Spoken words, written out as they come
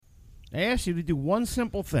I asked you to do one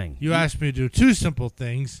simple thing. You asked me to do two simple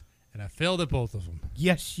things, and I failed at both of them.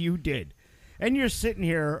 Yes, you did. And you're sitting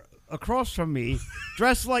here across from me,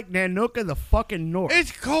 dressed like Nanook of the fucking North.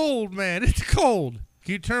 It's cold, man. It's cold.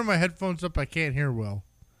 Can you turn my headphones up? I can't hear well.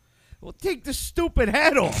 Well, take the stupid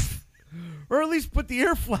hat off. Or at least put the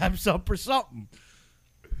ear flaps up or something.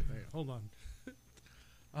 Wait, hold on.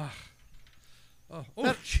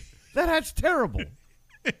 That hat's terrible.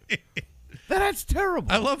 That hat's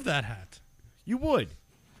terrible. I love that hat. You would.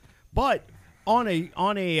 But on a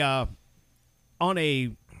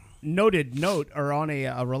noted note, or on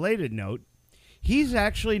a related note, he's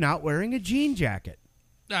actually not wearing a jean jacket.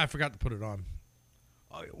 I forgot to put it on.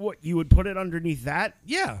 What, you would put it underneath that?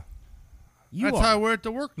 Yeah. That's how I wear it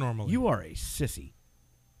to work normally. You are a sissy.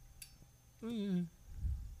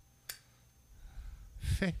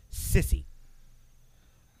 Sissy.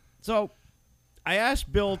 So, I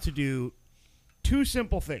asked Bill to do two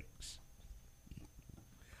simple things.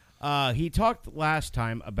 He talked last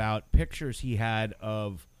time about pictures he had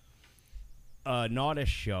of a Nautis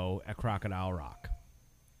show at Crocodile Rock.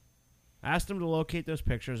 Asked him to locate those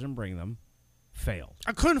pictures and bring them. Failed.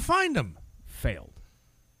 I couldn't find them. Failed.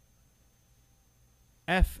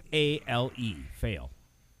 F-A-L-E. Fail.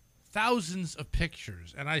 Thousands of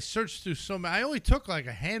pictures, and I searched through so many. I only took like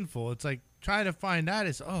a handful. It's like trying to find that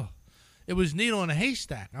is it was needle in a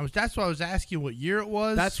haystack. That's why I was asking what year it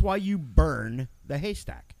was. That's why you burn the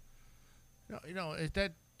haystack. You know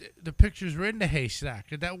that the pictures were in the haystack.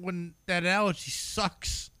 That analogy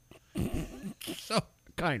sucks. So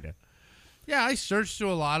Kinda. yeah, I searched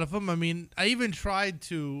through a lot of them. I mean, I even tried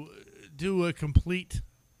to do a complete,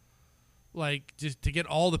 like, just to get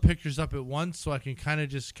all the pictures up at once so I can kind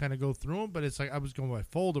of go through them. But it's like I was going by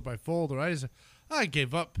folder by folder. I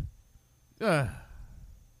gave up.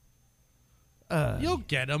 You'll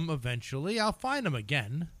get them eventually. I'll find them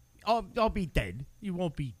again. I'll be dead. You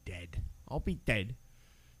won't be dead. I'll be dead.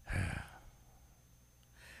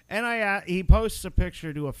 And he posts a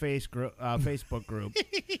picture to a Facebook group,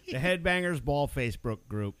 the Headbangers Ball Facebook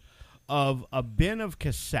group, of a bin of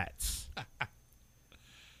cassettes.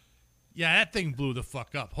 Yeah, that thing blew the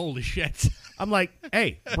fuck up. Holy shit. I'm like,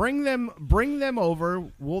 hey, bring them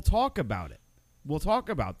over. We'll talk about it. We'll talk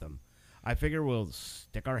about them. I figure we'll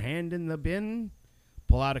stick our hand in the bin,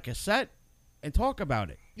 pull out a cassette, and talk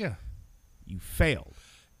about it. Yeah. You failed.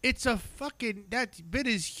 It's a fucking, that bin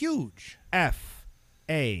is huge.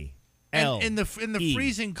 F-A-L-E. And in the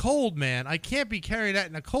freezing cold, man, I can't be carrying that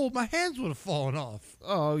in the cold. My hands would have fallen off.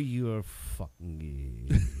 Oh, you're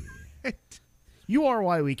fucking... You are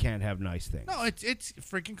why we can't have nice things. No, it's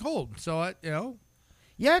freaking cold. So,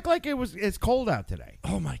 You act like it's cold out today.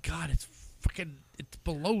 Oh, my God. It's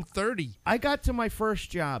below 30. I got to my first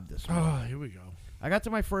job this morning. Oh, here we go. I got to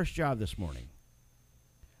my first job this morning.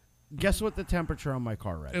 Guess what the temperature on my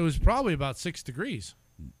car read? It was probably about 6 degrees.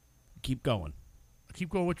 Keep going. Keep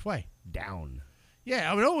going which way? Down.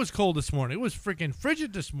 Yeah, I know it was cold this morning. It was freaking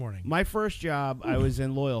frigid this morning. My first job, I was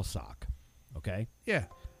in Loyal Sock. Okay? Yeah.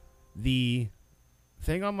 The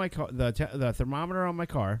thing on my car, the thermometer on my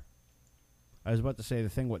car, I was about to say the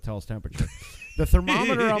thing what tells temperature. The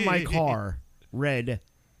thermometer on my car read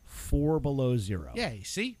 4 below 0. Yeah, you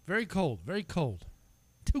see? Very cold. Very cold.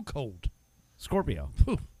 Too cold. Scorpio.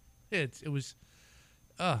 Whew. It was,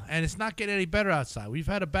 and it's not getting any better outside. We've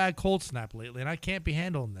had a bad cold snap lately, and I can't be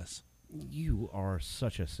handling this. You are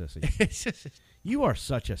such a sissy. It's just, You are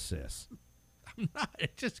such a sis. I'm not.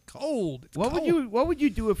 It's just cold. It's What cold. would you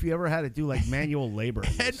do if you ever had to do like manual labor?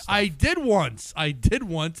 in this And stuff? I did once,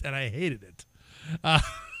 and I hated it.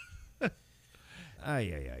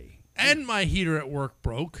 Ay. And my heater at work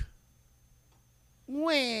broke.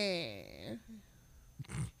 Wah.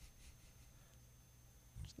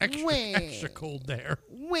 Extra cold there.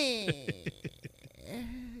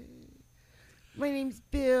 My name's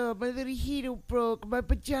Bill. My little heater broke. My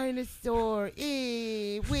vagina sore.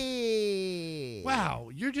 Wow,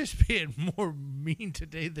 you're just being more mean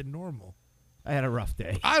today than normal. I had a rough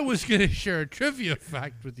day. I was going to share a trivia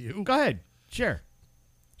fact with you. Go ahead. Share.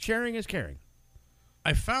 Sharing is caring.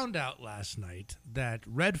 I found out last night that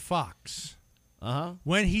Red Fox, Uh-huh.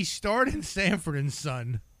 when he starred in Sanford &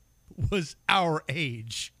 Son, was our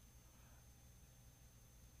age.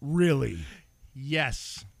 Really?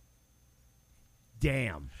 Yes.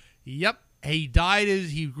 Damn. Yep. He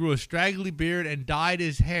grew a straggly beard and dyed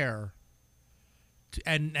his hair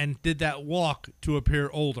and did that walk to appear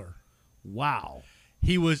older. Wow.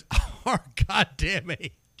 He was our goddamn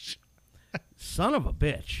age. Son of a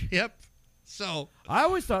bitch. Yep. So I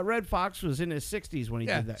always thought Red Fox was in his 60s when he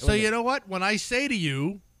yeah. did that. So you know what? When I say to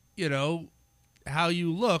you, how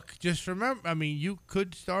you look, just remember, I mean, you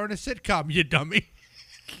could star in a sitcom, you dummy.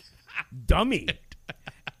 Dummy.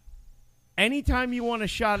 Anytime you want a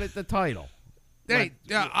shot at the title. Hey,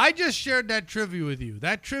 I just shared that trivia with you.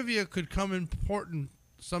 That trivia could come important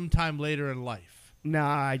sometime later in life. Nah,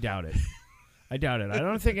 I doubt it. I doubt it. I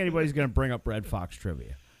don't think anybody's going to bring up Red Fox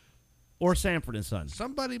trivia. Or Sanford and Son.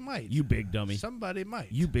 Somebody might. You big dummy. Somebody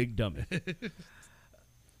might. You big dummy.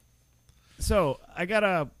 So, I got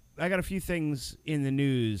a few things in the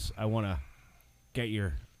news I want to get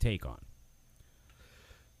your take on.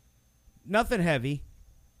 Nothing heavy,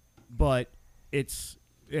 but it's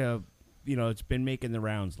it's been making the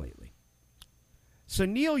rounds lately. So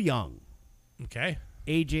Neil Young, Okay.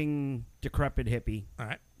 aging, decrepit hippie All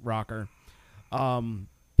right. rocker,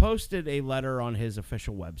 posted a letter on his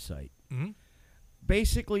official website,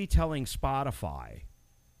 basically telling Spotify,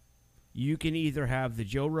 you can either have the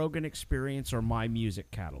Joe Rogan Experience or my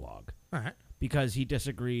music catalog, All right. because he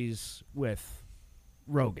disagrees with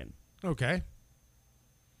Rogan. Okay.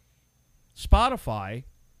 Spotify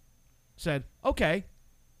said, okay,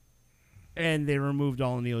 and they removed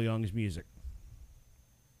all of Neil Young's music.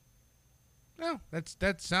 Well,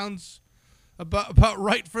 that sounds about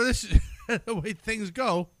right for this the way things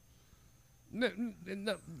go.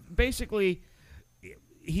 Basically,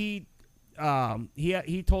 he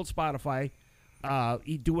told Spotify,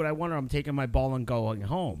 "You do what I want, or I'm taking my ball and going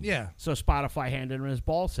home." Yeah. So Spotify handed him his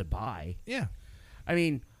ball, said bye. Yeah. I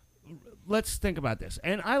mean, let's think about this.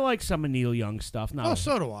 And I like some of Neil Young's stuff. Oh,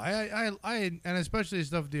 so do I. I and especially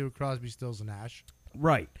stuff to do with Crosby, Stills, and Nash.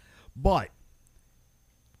 Right, but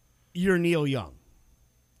you're Neil Young.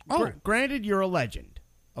 Oh. Granted, you're a legend.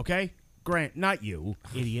 Okay, not you,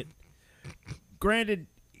 idiot. Granted,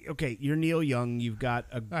 okay, you're Neil Young. You've got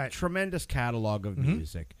a right. tremendous catalog of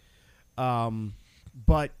music,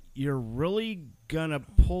 but you're really gonna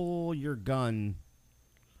pull your gun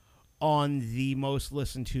on the most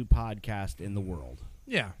listened to podcast in the world.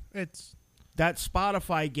 Yeah, it's That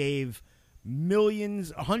Spotify gave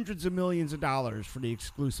millions, hundreds of millions of dollars for the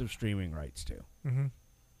exclusive streaming rights to. Mm-hmm.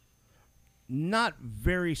 Not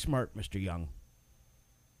very smart, Mr. Young.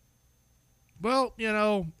 well,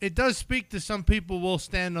 it does speak to some people will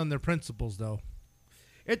stand on their principles, though.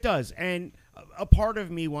 It does, and a part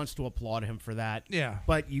of me wants to applaud him for that. Yeah.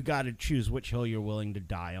 But you got to choose which hill you're willing to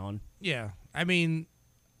die on. Yeah, I mean,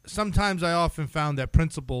 sometimes I often found that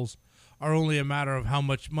principles are only a matter of how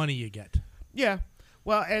much money you get. Yeah.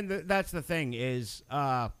 Well, and that's the thing is,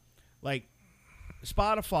 like,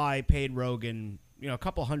 Spotify paid Rogan, a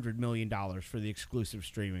couple $100 million for the exclusive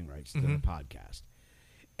streaming rights to the podcast.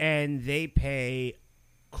 And they pay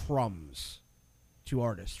crumbs to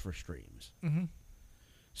artists for streams. Mm-hmm.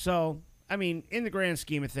 So, I mean, in the grand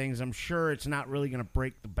scheme of things, I'm sure it's not really going to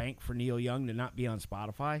break the bank for Neil Young to not be on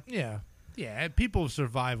Spotify. Yeah. Yeah, people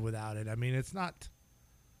survive without it. I mean, it's not,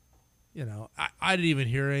 I didn't even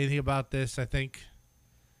hear anything about this. I think,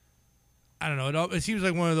 I don't know. It seems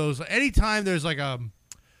like one of those, anytime there's like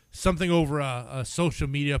something over a social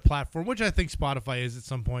media platform, which I think Spotify is at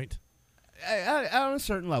some point. On a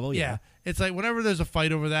certain level, yeah. It's like whenever there's a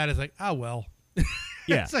fight over that, it's like, oh, well.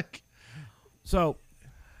 Yeah. It's like. So,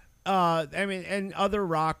 I mean, and other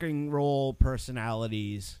rock and roll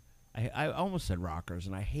personalities. I almost said rockers,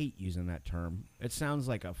 and I hate using that term. It sounds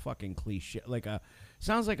like a fucking cliche,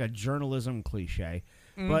 sounds like a journalism cliche.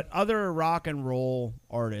 But other rock and roll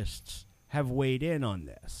artists have weighed in on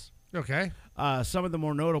this. Okay. Some of the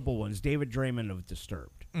more notable ones, David Draymond of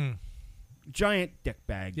Disturbed. Giant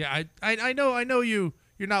dickbag. Yeah, I know you're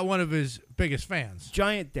not one of his biggest fans.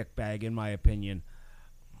 Giant dickbag, in my opinion.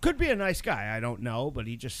 Could be a nice guy, I don't know, but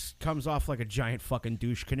he just comes off like a giant fucking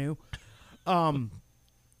douche canoe.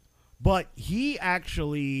 But he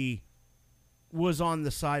actually was on the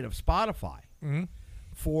side of Spotify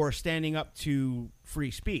for standing up to free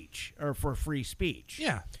speech, or for free speech.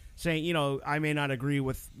 Yeah. Saying, I may not agree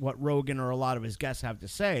with what Rogan or a lot of his guests have to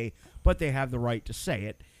say, but they have the right to say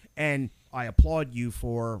it. And I applaud you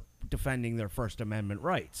for defending their First Amendment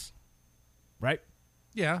rights. Right?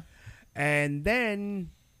 Yeah. And then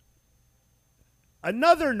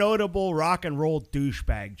another notable rock and roll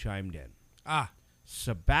douchebag chimed in.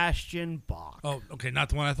 Sebastian Bach. Oh, okay, not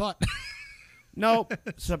the one I thought. Nope.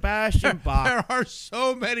 Sebastian Bach. There are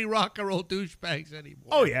so many rock and roll douchebags anymore.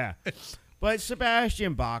 Oh, yeah. But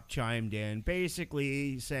Sebastian Bach chimed in,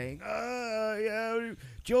 basically saying,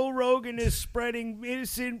 Joe Rogan is spreading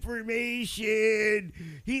misinformation.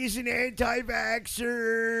 He's an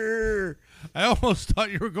anti-vaxxer. I almost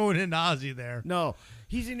thought you were going into Ozzy there. No,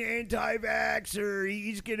 he's an anti-vaxxer.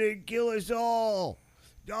 He's going to kill us all.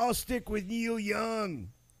 I'll stick with Neil Young.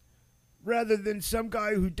 rather than some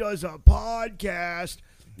guy who does a podcast.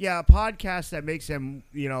 Yeah, a podcast that makes him,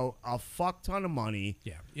 a fuck ton of money.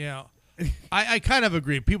 Yeah. I kind of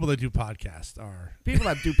agree. People that do podcasts are People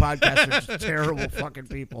that do podcasts are just terrible fucking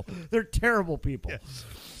people. They're terrible people.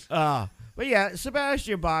 Yes. But yeah,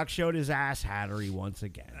 Sebastian Bach showed his ass hattery once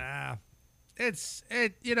again. At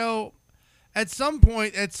some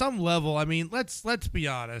point, at some level, I mean, let's be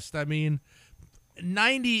honest. I mean,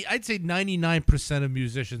 I'd say 99% of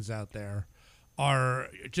musicians out there are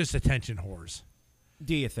just attention whores.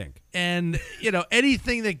 Do you think? And,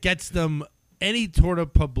 anything that gets them any sort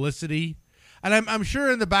of publicity. And I'm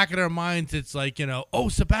sure in the back of their minds, it's like,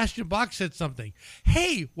 Sebastian Bach said something.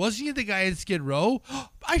 Hey, wasn't he the guy in Skid Row?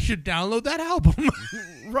 I should download that album.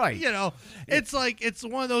 Right. It's like, it's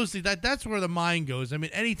one of those things that's where the mind goes. I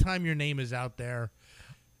mean, anytime your name is out there.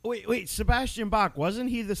 Wait, Sebastian Bach, wasn't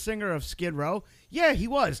he the singer of Skid Row? Yeah, he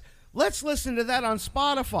was. Let's listen to that on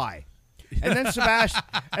Spotify. And then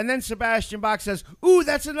Sebastian Bach says, "Ooh,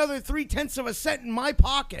 that's another 0.3 of a cent in my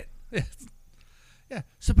pocket." Yeah,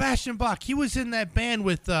 Sebastian Bach. He was in that band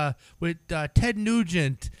with Ted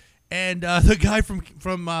Nugent and the guy from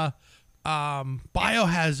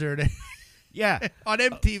Biohazard. Yeah, on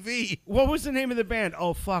MTV. What was the name of the band?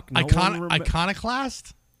 Oh fuck,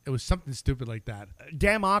 Iconoclast. It was something stupid like that.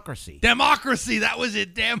 Democracy. That was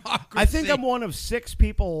it. Democracy. I think I'm one of 6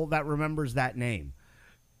 people that remembers that name.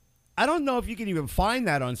 I don't know if you can even find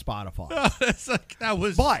that on Spotify.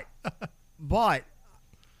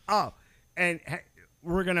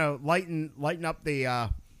 We're gonna lighten up the. I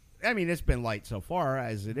mean, it's been light so far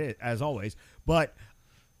as always, but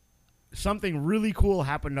something really cool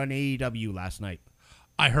happened on AEW last night.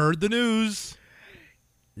 I heard the news.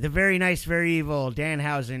 The very nice, very evil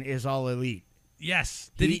Danhausen is all elite. Yes.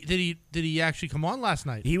 Did he actually come on last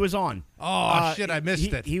night? He was on. Oh shit! I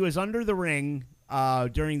missed it. He was under the ring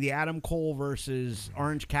during the Adam Cole versus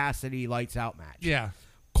Orange Cassidy Lights Out match. Yeah.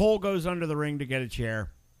 Cole goes under the ring to get a chair,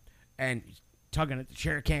 and he's tugging at the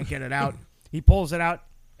chair, can't get it out. He pulls it out,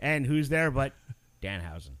 and who's there but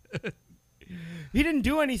Danhausen? He didn't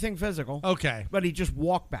do anything physical. Okay. But he just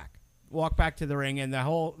walked back to the ring, and the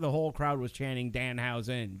whole crowd was chanting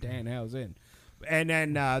Danhausen, Danhausen. And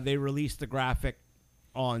then they released the graphic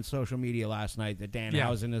on social media last night that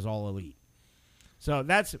Danhausen is all elite. So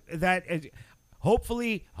that is,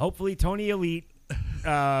 hopefully Tony Elite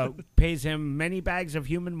pays him many bags of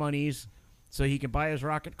human monies so he can buy his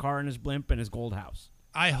rocket car and his blimp and his gold house.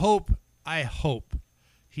 I hope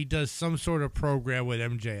he does some sort of program with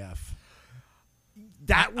MJF.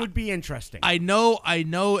 That would be interesting. I know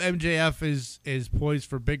MJF is poised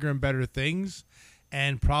for bigger and better things,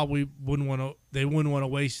 and probably wouldn't want to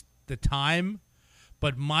waste the time.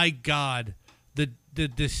 But my God, the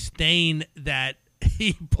disdain that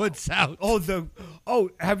he puts out.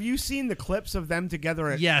 Have you seen the clips of them together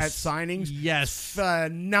at signings? Yes.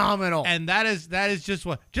 Phenomenal. And that is just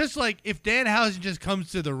like if Danhausen just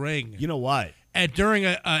comes to the ring. You know what? And during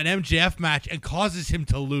an MJF match and causes him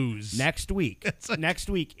to lose. Next week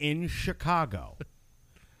in Chicago,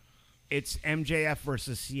 it's MJF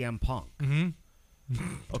versus CM Punk. Mm-hmm.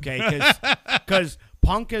 Okay, because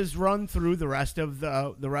Punk has run through the rest of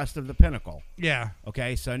the Pinnacle. Yeah.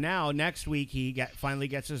 Okay, so now next week he finally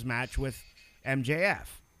gets his match with MJF,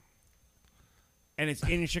 and it's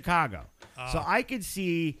in Chicago. So I could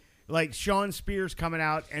see like Sean Spears coming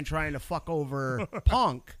out and trying to fuck over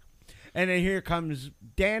Punk. And then here comes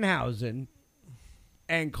Danhausen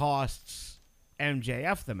and costs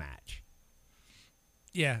MJF the match.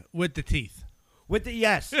 Yeah, with the teeth. With the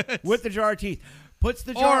jar of teeth. Puts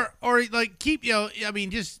the jar or like keep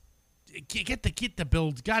just get the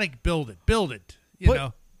build. Got to build it.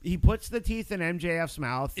 He puts the teeth in MJF's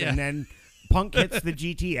mouth, and then Punk hits the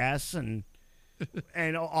GTS, and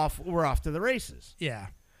we're off to the races. Yeah,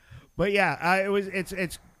 but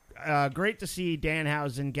it's great to see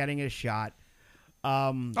Danhausen getting his shot.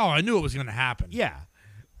 I knew it was going to happen. Yeah.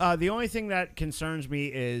 The only thing that concerns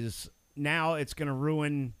me is now it's going to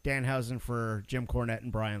ruin Danhausen for Jim Cornette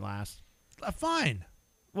and Brian Last. Fine.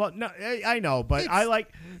 Well, no, I know, but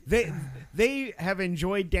they have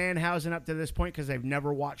enjoyed Danhausen up to this point because they've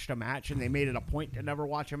never watched a match, and they made it a point to never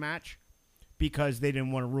watch a match because they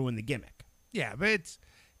didn't want to ruin the gimmick. Yeah, but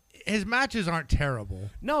his matches aren't terrible.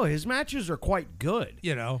 No, his matches are quite good.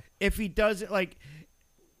 If he does it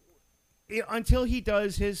until he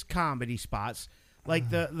does his comedy spots, like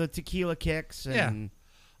the tequila kicks. And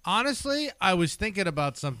honestly, I was thinking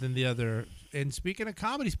about something and speaking of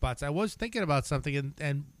comedy spots, I was thinking about something,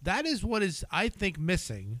 and that is what is, I think,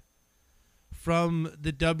 missing from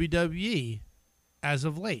the WWE as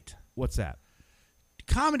of late. What's that?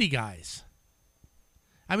 Comedy guys.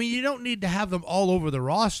 I mean, you don't need to have them all over the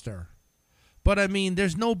roster, but I mean,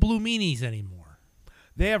 there's no Blue Meanies anymore.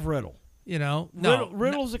 They have Riddle. You know, no,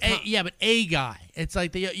 Riddle's yeah, but a guy. It's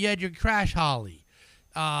like you had your Crash Holly,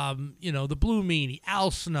 you know, the Blue Meanie,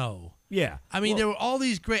 Al Snow. Yeah. I mean, there were all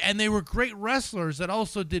these great, and they were great wrestlers that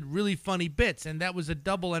also did really funny bits, and that was a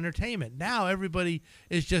double entertainment. Now everybody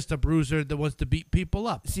is just a bruiser that wants to beat people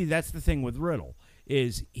up. See, that's the thing with Riddle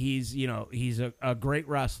is he's a great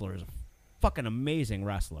wrestler, he's a fucking amazing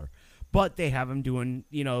wrestler, but they have him doing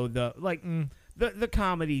the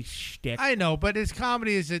comedy shtick. I know, but his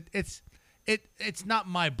comedy it's not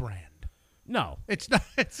my brand. No, It's not.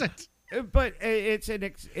 but it's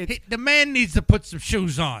The man needs to put some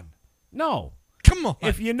shoes on. no. Come on.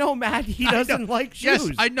 If you know Matt, he doesn't like shoes.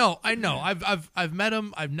 Yes, I know. I've met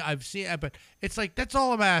him. I've seen it, but it's like that's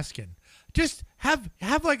all I'm asking. Just have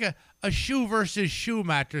like a shoe versus shoe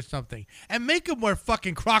match or something, and make him wear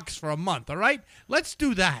fucking Crocs for a month. All right, let's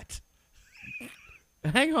do that.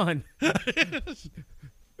 Hang on,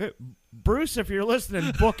 Bruce. If you're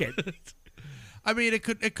listening, book it. I mean, it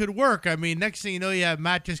could work. I mean, next thing you know, you have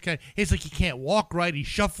Matt just he's like he can't walk right. He's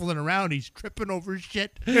shuffling around. He's tripping over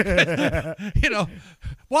shit. You know,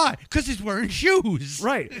 why? Because he's wearing shoes.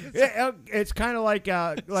 Right. It's kind of like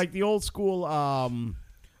the old school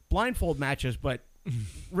blindfold matches, but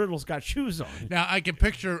Riddle's got shoes on. Now I can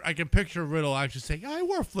picture Riddle actually saying, "I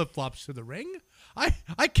wear flip flops to the ring. I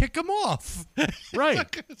kick him off."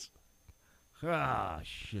 Right.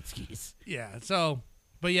 Shitskis. Yeah. So,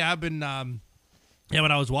 but yeah, I've been. Yeah,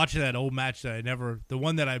 when I was watching that old match the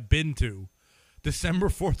one that I've been to, December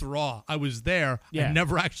 4th Raw, I was there. Yeah. I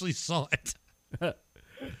never actually saw it. And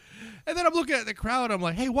then I'm looking at the crowd. I'm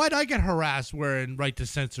like, hey, why'd I get harassed wearing Right to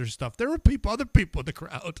Censor stuff? There were other people in the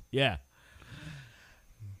crowd. Yeah.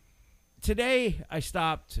 Today I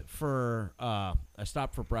stopped for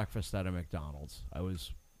breakfast at a McDonald's. I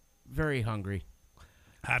was very hungry.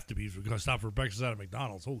 Have to be if we're going to stop for breakfast at a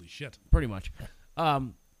McDonald's. Holy shit. Pretty much.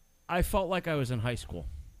 I felt like I was in high school.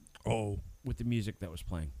 Oh. With the music that was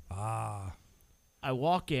playing. Ah. I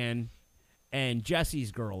walk in, and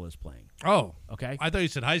Jesse's Girl is playing. Oh. Okay? I thought you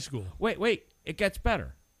said high school. Wait. It gets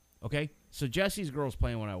better. Okay? So Jesse's Girl's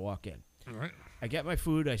playing when I walk in. All right. I get my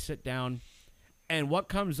food, I sit down, and what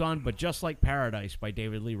comes on but Just Like Paradise by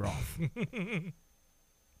David Lee Roth.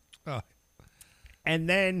 Oh. And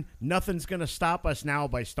then Nothing's Gonna Stop Us Now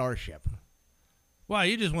by Starship. Wow,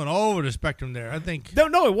 you just went all over the spectrum there. I think.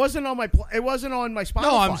 No, it wasn't on my Spotify.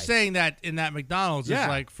 No, I'm saying that in that McDonald's, Yeah. it's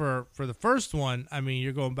like for the first one. I mean,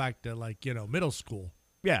 you're going back to middle school.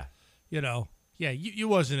 Yeah. You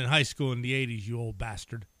wasn't in high school in the '80s, you old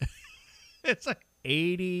bastard. It's like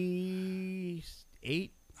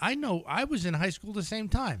 88. I know. I was in high school the same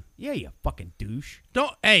time. Yeah, you fucking douche.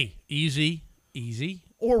 Hey, easy.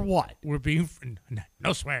 Or what? We're being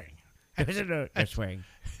no swearing. No swearing.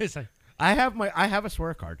 It's like I have a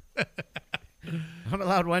swear card. I'm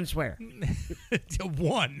allowed one swear.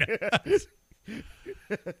 one.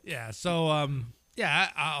 Yeah. So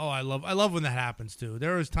I love when that happens too.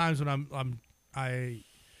 There was times when I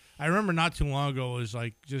remember not too long ago, it was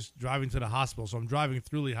like just driving to the hospital. So I'm driving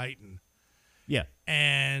through Lehighton. Yeah.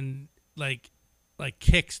 And like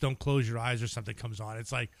Kicks, Don't Close Your Eyes or something comes on.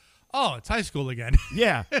 It's like, oh, it's high school again.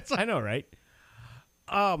 Yeah. I know, right?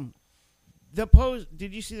 The post.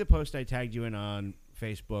 Did you see the post I tagged you in on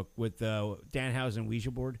Facebook with the Danhausen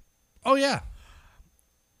Ouija board? Oh yeah.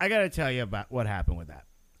 I got to tell you about what happened with that.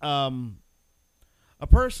 A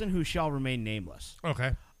person who shall remain nameless.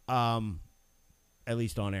 Okay. At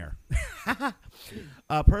least on air.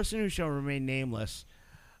 A person who shall remain nameless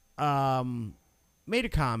made a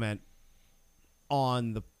comment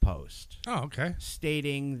on the post. Oh, okay.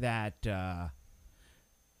 Stating that,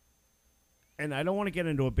 and I don't want to get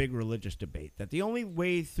into a big religious debate, that the only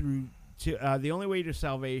way to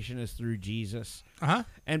salvation is through Jesus. Uh-huh.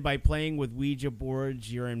 And by playing with Ouija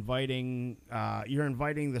boards, you're inviting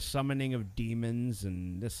the summoning of demons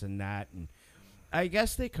and this and that. And I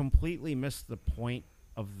guess they completely missed the point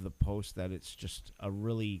of the post, that it's just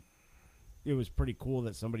it was pretty cool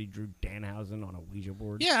that somebody drew Danhausen on a Ouija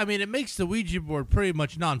board. Yeah, I mean, it makes the Ouija board pretty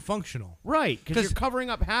much non-functional. Right, because you're covering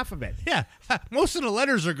up half of it. Yeah, most of the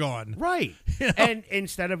letters are gone. Right. You know? And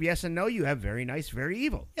instead of yes and no, you have very nice, very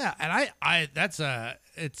evil. Yeah, and it's a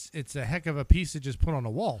heck of a piece to just put on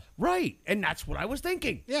a wall. Right, and that's what I was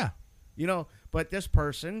thinking. Yeah. But this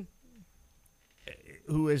person,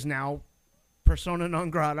 who is now persona non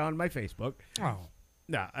grata on my Facebook. Oh.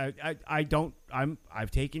 No, I don't. I've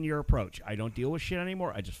taken your approach. I don't deal with shit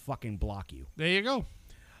anymore. I just fucking block you. There you go.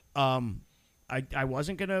 I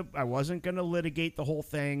wasn't gonna litigate the whole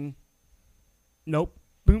thing. Nope.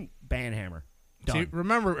 Boom. Ban hammer. Done. See,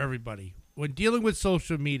 remember, everybody, when dealing with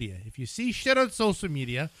social media, if you see shit on social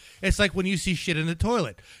media, it's like when you see shit in the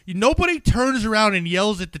toilet. Nobody turns around and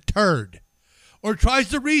yells at the turd or tries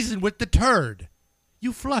to reason with the turd.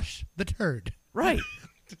 You flush the turd. Right.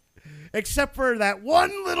 Except for that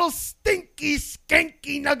one little stinky,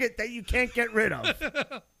 skanky nugget that you can't get rid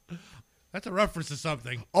of. That's a reference to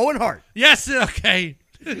something. Owen Hart. Yes, okay.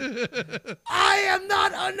 I am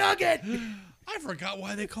not a nugget. I forgot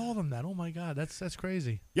why they called him that. Oh, my God. That's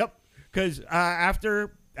crazy. Yep. Because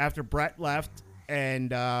after Brett left and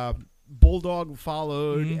Bulldog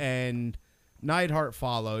followed and Neidhart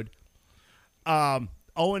followed,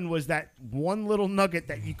 Owen was that one little nugget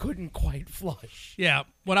that you couldn't quite flush. Yeah.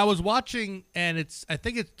 When I was watching, and I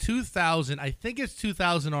think it's 2000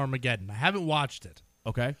 Armageddon. I haven't watched it.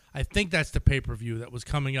 Okay. I think that's the pay-per-view that was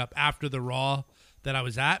coming up after the Raw that I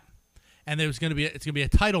was at. And it's going to be a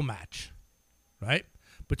title match, right?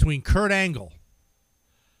 Between Kurt Angle.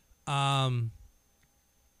 Let's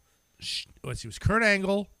see, it was Kurt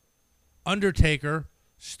Angle, Undertaker,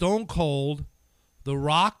 Stone Cold, The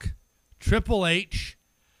Rock, Triple H,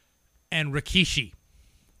 and Rikishi.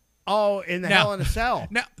 Oh, in the Hell in a Cell.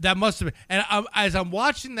 Now, that must have been. And as I'm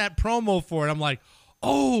watching that promo for it, I'm like,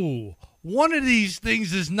 oh, one of these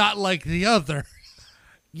things is not like the other.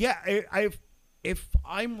 Yeah, if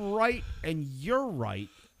I'm right and you're right,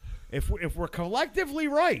 if we're collectively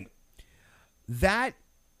right, that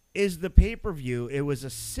is the pay-per-view. It was a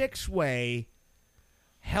 6-way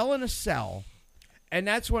Hell in a Cell, and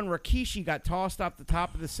that's when Rikishi got tossed off the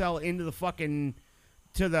top of the cell into the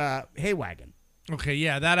to the hay wagon. Okay,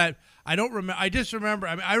 yeah, that I don't remember. I just remember.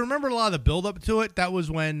 I mean, I remember a lot of the build-up to it. That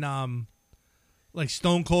was when like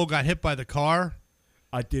Stone Cold got hit by the car.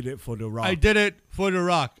 I did it for The Rock. I did it for The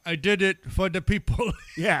Rock. I did it for the people.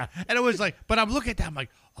 Yeah. And it was like, but I'm looking at that, I'm like,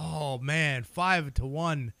 oh, man,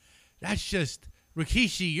 5-1. That's just,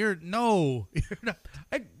 Rikishi, you're not.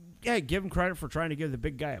 Yeah, give him credit for trying to give the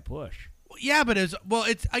big guy a push. Yeah, but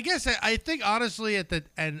I guess I think, honestly, at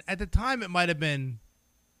the time, it might have been,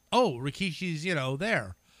 oh, Rikishi's,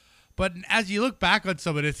 there. But as you look back on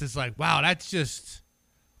some of this, it's like, wow, that's just,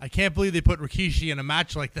 I can't believe they put Rikishi in a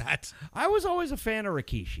match like that. I was always a fan of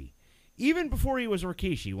Rikishi. Even before he was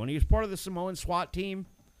Rikishi, when he was part of the Samoan SWAT team.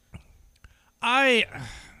 Rikishi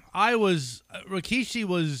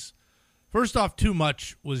was, first off, too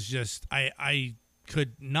much was just, I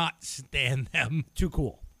could not stand them. Too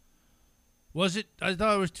cool. Was it? I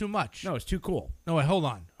thought it was too much. No, it's too cool. No, wait, hold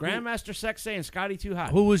on. Grandmaster Sexay and Scotty Too Hot.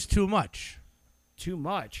 Who was too much? Too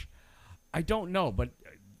much? I don't know, but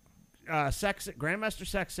Grandmaster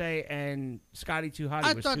Sexay and Scotty Too Hot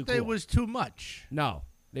was too cool. I thought they was too much. No,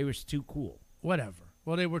 they was too cool. Whatever.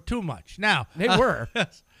 Well, they were too much. Now they were.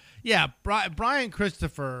 Yeah, Brian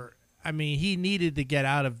Christopher. I mean, he needed to get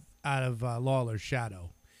out of Lawler's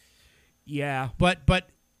shadow. Yeah, but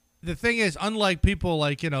the thing is, unlike people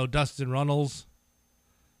like Dustin Runnels,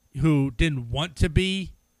 who didn't want to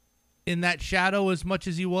be in that shadow as much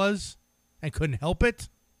as he was and couldn't help it.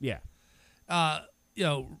 Yeah.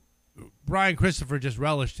 Brian Christopher just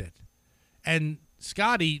relished it, and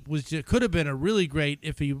Scotty could have been a really great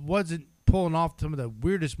if he wasn't pulling off some of the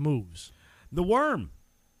weirdest moves. The Worm.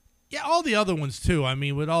 Yeah, all the other ones too. I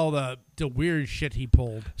mean, with all the weird shit he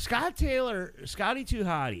pulled. Scott Taylor, Scotty Too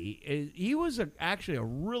Hotty, he was actually a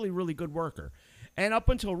really, really good worker. And up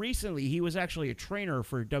until recently, he was actually a trainer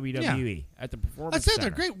for WWE at the Performance Center.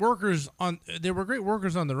 They're great workers they were great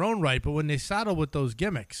workers on their own right, but when they saddle with those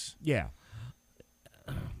gimmicks. Yeah.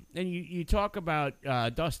 And you talk about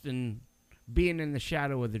Dustin being in the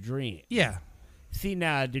shadow of the dream. Yeah. See,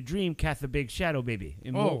 now the dream casts a big shadow, baby.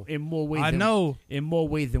 In more ways. In more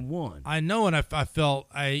ways than one. I know, and I felt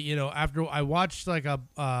after I watched like a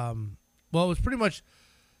it was pretty much,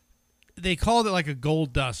 they called it like a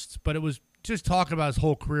Gold Dust, but it was just talking about his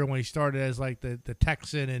whole career when he started as like the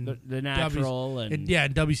Texan and the Natural and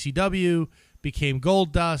WCW, became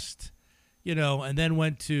Gold Dust, and then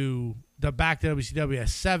went to back to WCW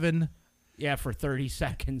as 7. Yeah, for 30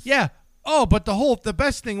 seconds. Yeah. Oh, but the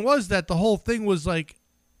best thing was that the whole thing was like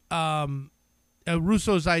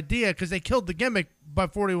Russo's idea, because they killed the gimmick by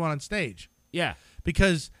 41 on stage. Yeah.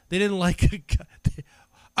 Because they didn't like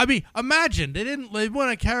I mean, imagine they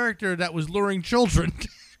want a character that was luring children.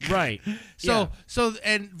 Right. So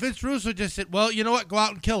and Vince Russo just said, well, you know what? Go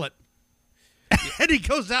out and kill it. And he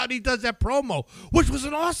goes out and he does that promo, which was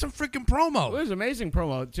an awesome freaking promo. It was an amazing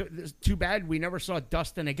promo. Too bad we never saw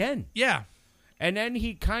Dustin again. Yeah. And then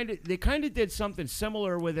they kind of did something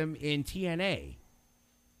similar with him in TNA.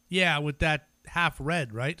 Yeah, with that half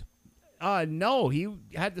red, right? No, he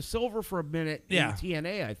had the silver for a minute in Yeah.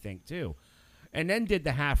 TNA, I think, too. and then did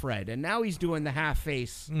the half red, and now he's doing the half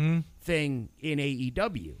face thing in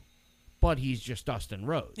AEW, but he's just Dustin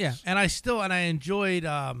Rhodes. Yeah, and I enjoyed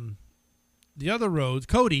the other Rhodes,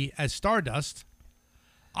 Cody as Stardust.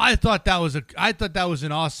 I thought that was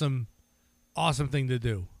an awesome thing to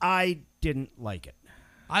do. I didn't like it.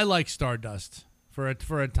 I like Stardust for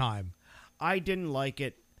a time. I didn't like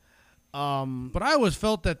it. But I always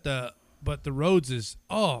felt that the Rhodeses,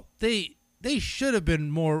 they should have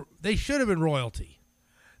been more. They should have been royalty.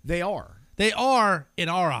 They are. They are in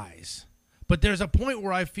our eyes. But there's a point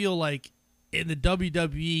where I feel like in the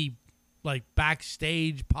WWE, like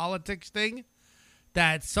backstage politics thing,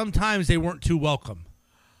 that sometimes they weren't too welcome.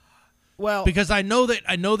 Well, Because I know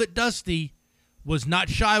that Dusty was not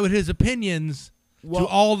shy with his opinions to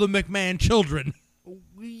all the McMahon children.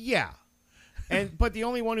 yeah, but the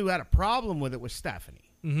only one who had a problem with it was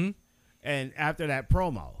Stephanie. Mm-hmm. And after that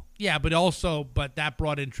promo, Yeah, but that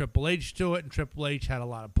brought in Triple H to it, and Triple H had a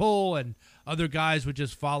lot of pull, and other guys would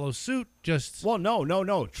just follow suit.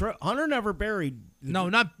 no. Hunter never buried. No,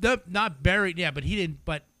 not buried. Yeah, but he didn't.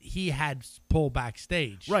 But he had pull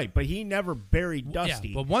backstage. Right, but he never buried Dusty.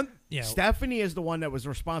 Yeah, but Stephanie is the one that was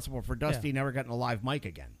responsible for Dusty never getting a live mic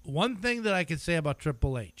again. One thing that I can say about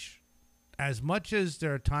Triple H, as much as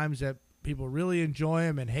there are times that people really enjoy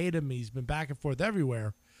him and hate him, he's been back and forth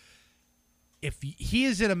everywhere. If he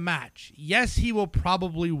is in a match, yes, he will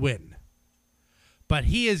probably win. But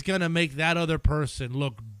he is going to make that other person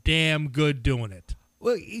look damn good doing it.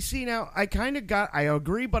 Well, you see now, I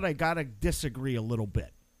agree, but I got to disagree a little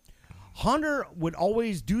bit. Hunter would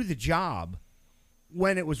always do the job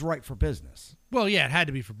when it was right for business. Well, yeah, it had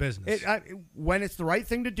to be for business. When it's the right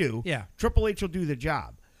thing to do, Yeah. Triple H will do the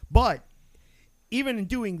job. But even in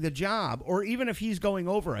doing the job, or even if he's going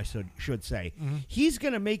over, I should say, he's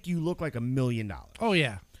going to make you look like $1 million. Oh,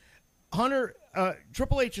 yeah.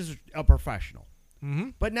 Triple H is a professional. Mm-hmm.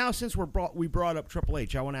 But now since we brought up Triple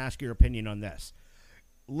H, I want to ask your opinion on this.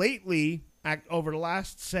 Lately, over the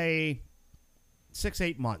last, say,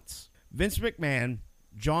 6-8 months, Vince McMahon,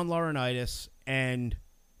 John Laurinaitis, and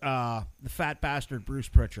the fat bastard Bruce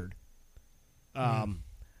Pritchard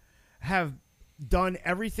have done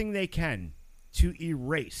everything they can to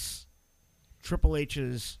erase Triple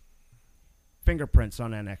H's fingerprints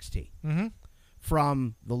on NXT. Mm-hmm.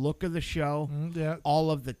 From the look of the show, Yeah.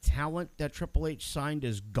 all of the talent that Triple H signed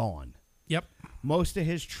is gone. Yep. Most of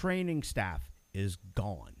his training staff is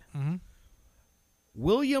gone. Mm-hmm.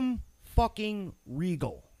 William fucking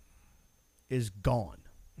Regal is gone.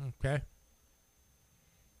 Okay.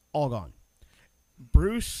 All gone.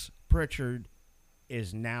 Bruce Pritchard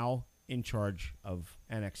is now in charge of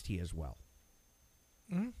NXT as well.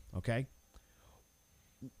 Mm-hmm. Okay?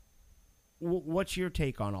 What's your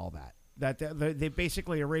take on all that? That they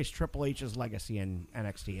basically erased Triple H's legacy in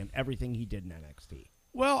NXT and everything he did in NXT.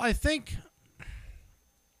 Well, I think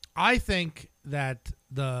that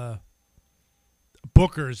the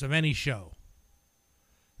bookers of any show,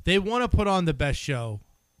 they want to put on the best show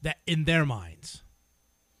that in their minds.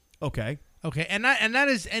 Okay. Okay, and that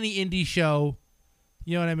is any indie show.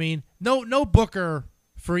 You know what I mean? No booker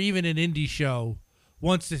for even an indie show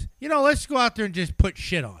wants to. Let's go out there and just put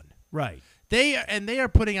shit on. Right. They are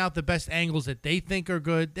putting out the best angles that they think are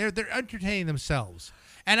good. They're entertaining themselves.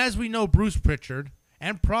 And as we know, Bruce Pritchard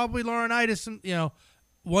and probably Laurinaitis,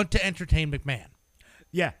 want to entertain McMahon.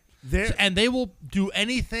 Yeah. And they will do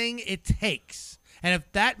anything it takes. And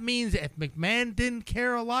if that means if McMahon didn't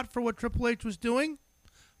care a lot for what Triple H was doing,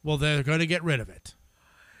 well, they're going to get rid of it.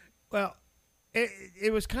 Well,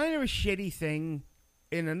 it was kind of a shitty thing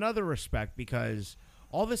in another respect because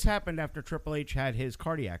all this happened after Triple H had his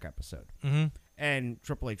cardiac episode, and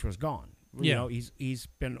Triple H was gone. Yeah. He's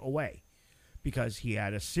been away because he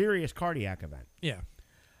had a serious cardiac event. Yeah.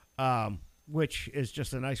 Which is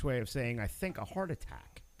just a nice way of saying, I think, a heart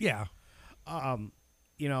attack. Yeah.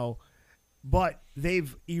 But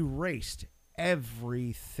they've erased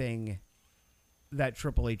everything that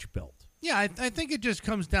Triple H built. Yeah, I think it just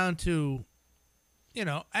comes down to,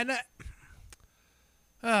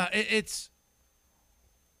 it's.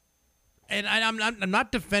 And I'm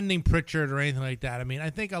not defending Pritchard or anything like that. I mean, I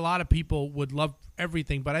think a lot of people would love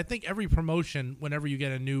everything, but I think every promotion, whenever you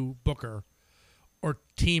get a new booker or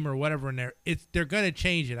team or whatever in there, they're going to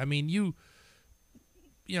change it. I mean, you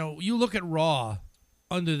look at Raw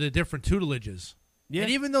under the different tutelages, and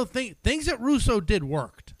even though things that Russo did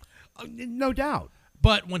worked, no doubt,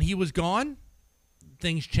 but when he was gone,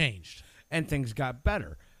 things changed and things got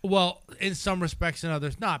better. Well, in some respects and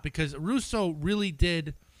others not, because Russo really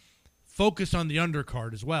did focus on the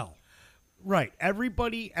undercard as well. Right.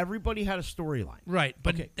 Everybody had a storyline. Right.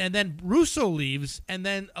 But Okay. and then Russo leaves, and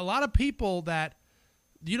then a lot of people that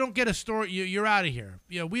you don't get a story. You're out of here.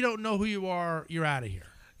 We don't know who you are. You're out of here.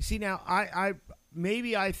 See, now I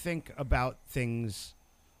think about things.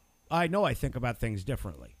 I know I think about things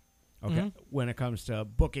differently. Okay, when it comes to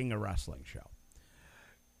booking a wrestling show,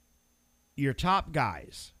 your top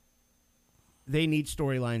guys, they need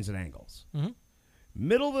storylines and angles.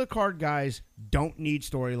 Middle of the card guys don't need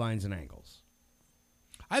storylines and angles.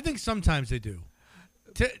 I think sometimes they do.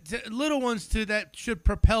 To little ones that should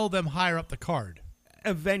propel them higher up the card.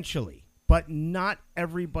 Eventually, but not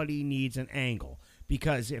everybody needs an angle,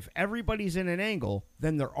 because if everybody's in an angle,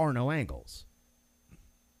 then there are no angles.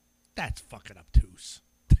 That's fucking obtuse.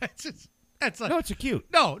 That's like No, it's a cute.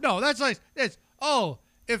 no. That's like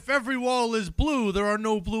if every wall is blue, there are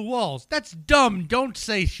no blue walls. That's dumb. Don't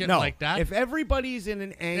say shit No, like that. if everybody's in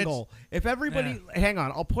an angle, hang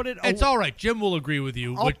on, I'll put it. It's all right. Jim will agree with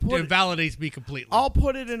you, which invalidates me completely. I'll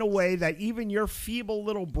put it in a way that even your feeble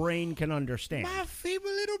little brain can understand. My feeble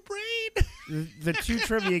little brain. The two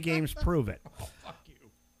trivia games prove it. Oh, fuck you.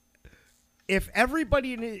 If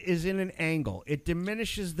everybody is in an angle, it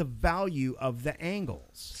diminishes the value of the angles.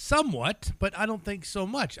 Somewhat, but I don't think so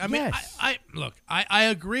much. I mean, Yes. I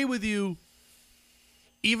agree with you,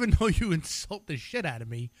 even though you insult the shit out of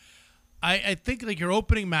me. I think like your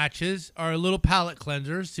opening matches are little palate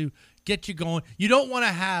cleansers to get you going. You don't want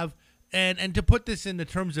to have, and to put this in the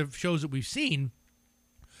terms of shows that we've seen,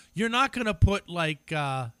 you're not going to put like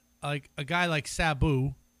a guy like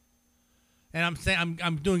Sabu. And I'm saying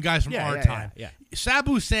I'm doing guys from our time. Yeah.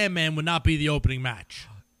 Sabu Sandman would not be the opening match.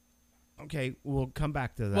 Okay, we'll come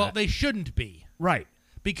back to that. Well, they shouldn't be. right.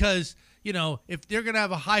 Because, if they're going to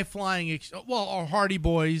have a high-flying, or Hardy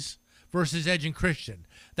Boys versus Edge and Christian,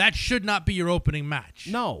 that should not be your opening match.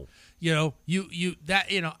 No.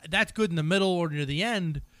 That's good in the middle or near the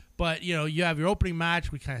end, but, you have your opening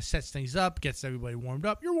match, which kind of sets things up, gets everybody warmed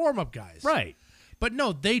up. You're warm-up guys. Right. But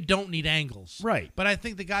no, they don't need angles. Right. But I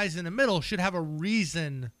think the guys in the middle should have a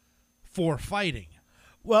reason for fighting.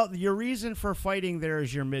 Well, your reason for fighting there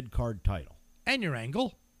is your mid-card title. And your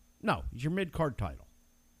angle. No, it's your mid-card title.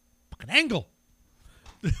 Fucking angle.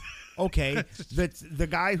 Okay, the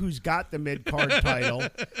guy who's got the mid-card title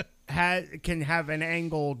can have an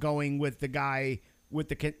angle going with the guy with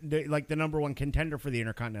the number one contender for the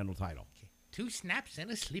Intercontinental title. 2 snaps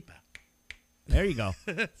and a sleeper. There you go.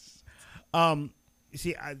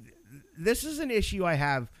 See, this is an issue I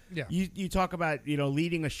have. Yeah. You talk about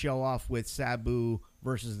leading a show off with Sabu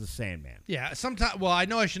versus the Sandman. Yeah, sometimes. Well, I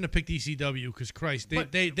know I shouldn't have picked ECW because Christ,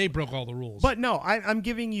 they broke all the rules. But no, I'm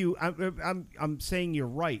giving you. I'm saying you're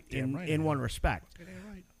right in one respect.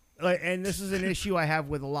 Right. And this is an issue I have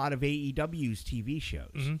with a lot of AEW's TV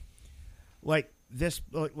shows. Like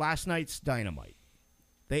last night's Dynamite.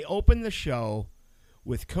 They opened the show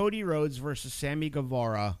with Cody Rhodes versus Sammy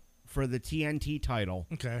Guevara for the TNT title.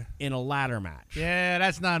 Okay. In a ladder match. Yeah,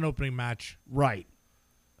 that's not an opening match. Right.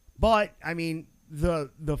 But I mean, the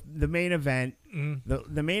main event,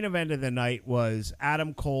 the main event of the night was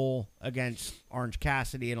Adam Cole against Orange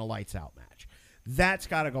Cassidy in a lights out match. That's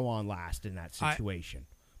got to go on last in that situation.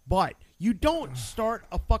 But you don't start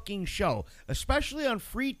a fucking show, especially on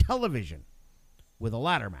free television, with a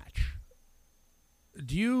ladder match.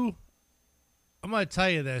 I'm going to tell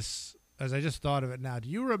you this as I just thought of it now. Do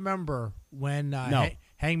you remember when No.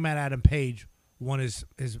 Hangman Adam Page won his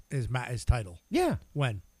title? Yeah.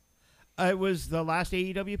 When? It was the last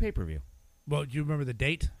AEW pay-per-view. Well, do you remember the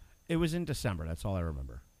date? It was in December. That's all I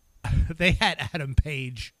remember. They had Adam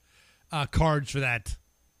Page cards for that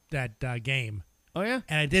game, Oh, yeah?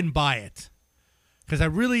 and I didn't buy it because I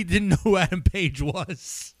really didn't know who Adam Page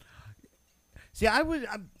was. See,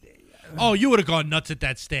 Oh, you would have gone nuts at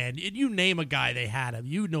that stand. You name a guy, they had him.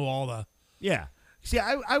 You know all the... Yeah. See,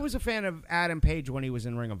 I was a fan of Adam Page when he was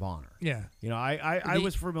in Ring of Honor. Yeah. I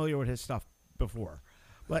was familiar with his stuff before.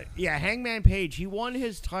 But, yeah, Hangman Page, he won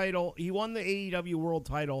his title. He won the AEW World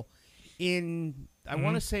title in, I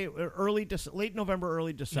want to say, late November,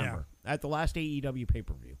 early December at the last AEW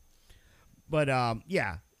pay-per-view. But, to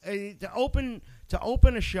open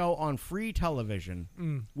a show on free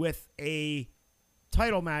television with a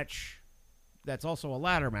title match that's also a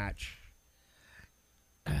ladder match.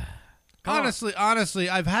 Honestly,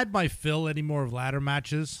 I've had my fill anymore of ladder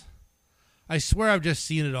matches. I swear I've just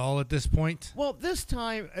seen it all at this point. Well, this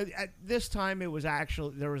time there was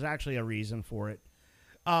actually a reason for it.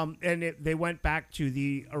 And they went back to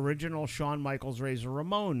the original Shawn Michaels Razor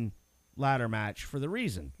Ramon ladder match for the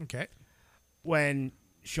reason. Okay. When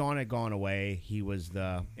Shawn had gone away, he was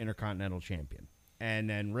the Intercontinental Champion. And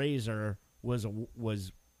then Razor was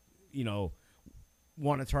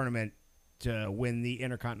won a tournament to win the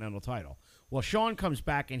Intercontinental title. Well, Shawn comes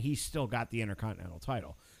back and he's still got the Intercontinental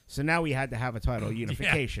title. So now we had to have a title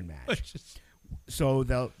unification match. So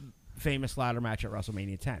the famous ladder match at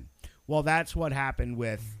WrestleMania 10. Well, that's what happened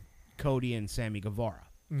with Cody and Sammy Guevara.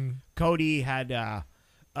 Cody had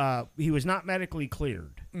he was not medically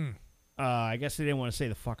cleared. I guess they didn't want to say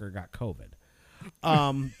the fucker got COVID.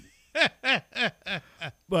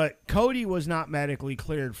 But Cody was not medically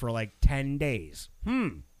cleared for like 10 days.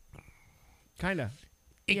 Kind of.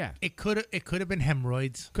 Yeah. It could have been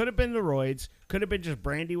hemorrhoids. Could have been the roids. Could have been just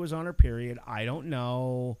Brandy was on her period. I don't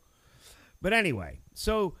know. But anyway,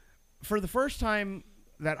 so for the first time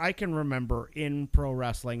that I can remember in pro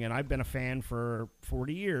wrestling, and I've been a fan for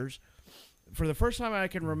 40 years, for the first time I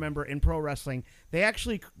can remember in pro wrestling, they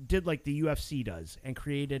actually did like the UFC does and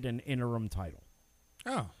created an interim title.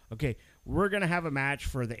 Oh. Okay, we're going to have a match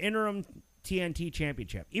for the interim TNT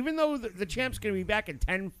championship, even though the champ's going to be back in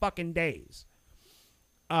 10 fucking days.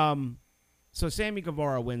 So Sammy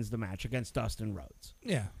Guevara wins the match against Dustin Rhodes.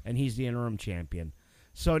 Yeah. And he's the interim champion.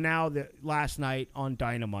 So now last night on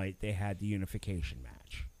Dynamite, they had the unification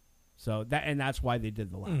match. So that's why they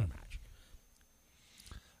did the ladder match.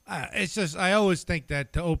 It's just, I always think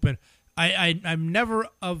that to open, I'm never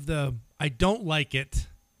of the, I don't like it,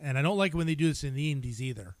 and I don't like it when they do this in the indies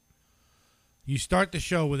either. You start the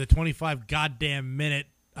show with a 25 goddamn minute,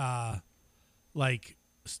 like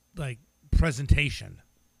presentation.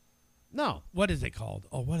 No. What is it called?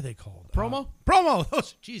 Oh, what are they called? Promo? Promo. Oh,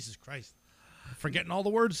 Jesus Christ. I'm forgetting all the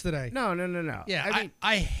words today. No. Yeah, I mean,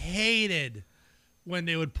 I hated when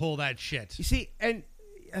they would pull that shit. You see, and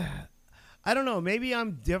I don't know. Maybe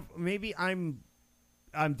I'm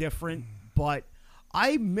different, but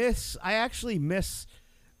I actually miss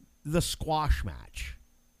the squash match.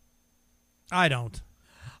 I don't.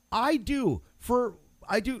 I do,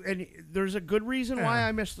 and there's a good reason why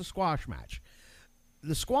I miss the squash match.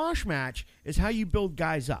 The squash match is how you build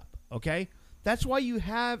guys up, okay? That's why you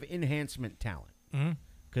have enhancement talent.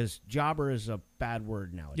 Because jobber is a bad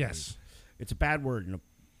word nowadays. Yes. It's a bad word,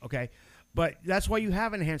 okay? But that's why you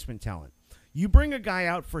have enhancement talent. You bring a guy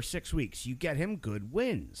out for 6 weeks. You get him good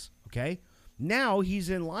wins, okay? Now he's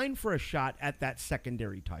in line for a shot at that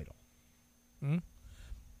secondary title.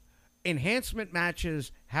 Enhancement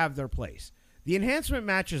matches have their place. The enhancement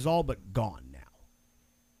match is all but gone now.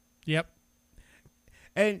 Yep.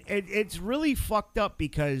 And it's really fucked up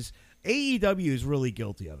because AEW is really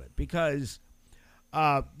guilty of it because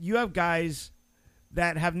you have guys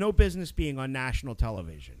that have no business being on national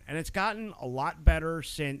television. And it's gotten a lot better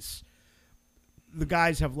since the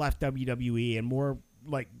guys have left WWE and more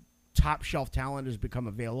like top shelf talent has become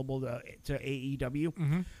available to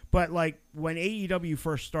AEW. But like when AEW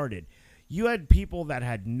first started, you had people that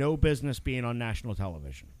had no business being on national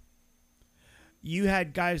television. You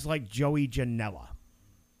had guys like Joey Janela,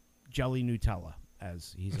 Jelly Nutella,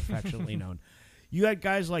 as he's affectionately known. You had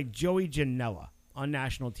guys like Joey Janela on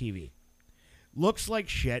national TV. Looks like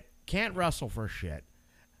shit, can't wrestle for shit.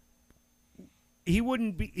 He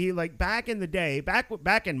wouldn't be like back in the day,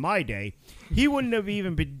 back in my day, he wouldn't have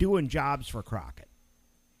even been doing jobs for Crockett.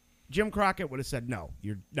 Jim Crockett would have said, "No,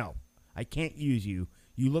 I can't use you.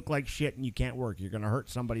 You look like shit and you can't work. You're going to hurt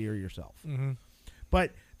somebody or yourself."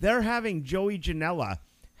 But they're having Joey Janela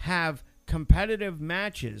have competitive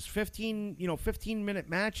matches, 15-minute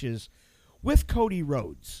matches with Cody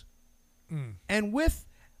Rhodes and with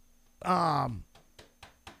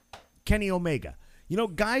Kenny Omega.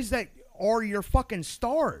 Guys that are your fucking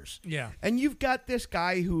stars. Yeah. And you've got this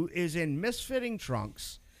guy who is in misfitting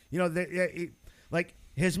trunks. Like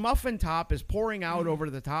his muffin top is pouring out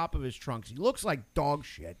over the top of his trunks. He looks like dog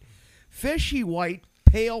shit. Fishy white,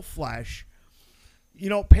 pale flesh.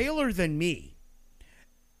 Paler than me.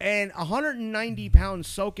 And 190 pounds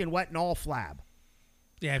soaking wet and all flab.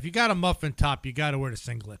 Yeah, if you got a muffin top, you got to wear the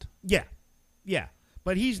singlet. Yeah.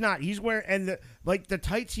 But he's not. He's wearing, and the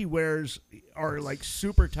tights he wears are like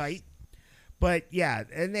super tight. But yeah,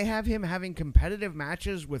 and they have him having competitive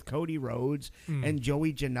matches with Cody Rhodes and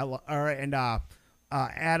Joey Janela, and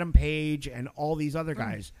Adam Page and all these other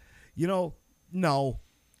guys. No,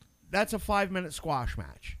 that's a 5-minute squash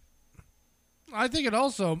match. I think it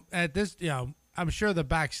also at this, I'm sure the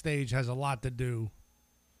backstage has a lot to do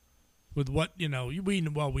with what we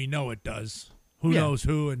know it does. Who knows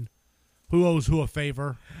who and who owes who a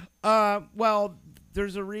favor? Well,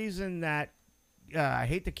 there's a reason that I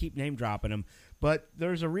hate to keep name dropping him, but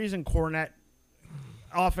there's a reason Cornette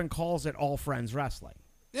often calls it all friends wrestling.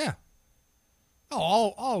 Yeah.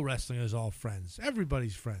 Oh, all wrestling is all friends.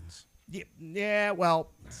 Everybody's friends. Yeah.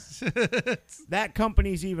 Well, that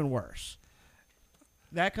company's even worse.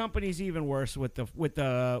 That company's even worse with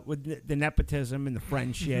the nepotism and the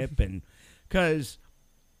friendship, and because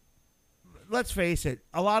let's face it,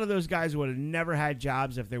 a lot of those guys would have never had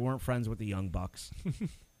jobs if they weren't friends with the Young Bucks.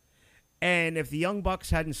 And if the Young Bucks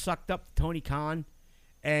hadn't sucked up Tony Khan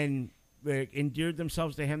and endeared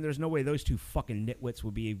themselves to him, there's no way those two fucking nitwits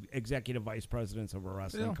would be executive vice presidents of a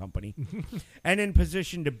wrestling company and in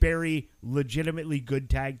position to bury legitimately good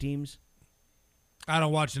tag teams. I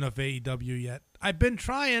don't watch enough AEW yet. I've been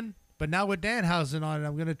trying, but now with Danhausen on it,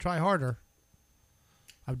 I'm going to try harder.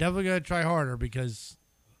 I'm definitely going to try harder because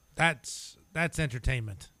that's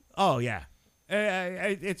entertainment. Oh, yeah.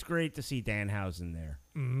 It's great to see Danhausen there.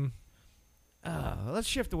 Mm-hmm. Let's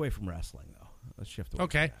shift away from wrestling, though. Let's shift away.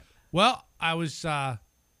 Okay. Well, I was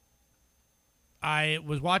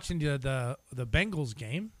watching the Bengals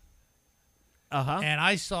game, and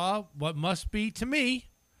I saw what must be, to me,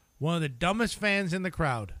 one of the dumbest fans in the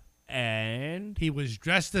crowd. And he was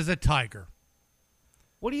dressed as a tiger.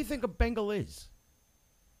 What do you think a Bengal is?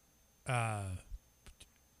 A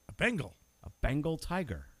Bengal. A Bengal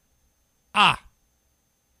tiger. Ah.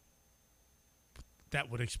 That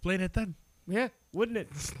would explain it then. Yeah, wouldn't it?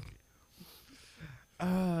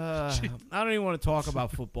 I don't even want to talk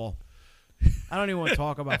about football.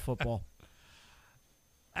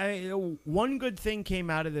 One good thing came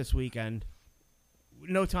out of this weekend.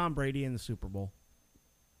 No Tom Brady in the Super Bowl.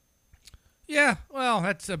 Yeah, well,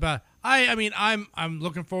 that's about. I mean, I'm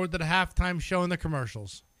looking forward to the halftime show and the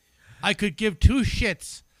commercials. I could give two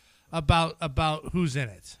shits about who's in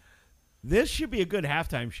it. This should be a good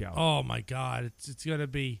halftime show. Oh my God, it's gonna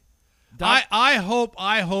be. I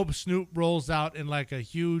hope Snoop rolls out in like a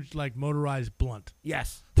huge like motorized blunt.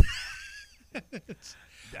 Yes.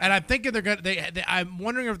 And I'm thinking they're gonna. I'm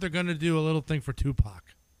wondering if they're gonna do a little thing for Tupac.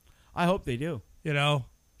 I hope they do. You know,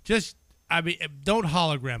 don't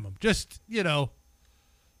hologram them. Just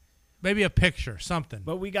maybe a picture, something.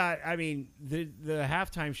 But we got. I mean, the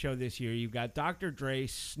halftime show this year. You've got Dr. Dre,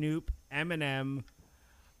 Snoop, Eminem,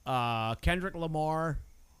 Kendrick Lamar.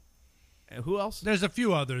 Who else? There's a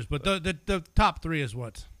few others, but the top three is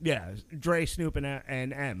what? Yeah, Dre, Snoop,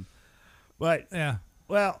 and M. But yeah,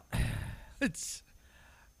 well, it's.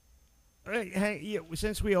 Hey,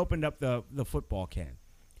 since we opened up the football can,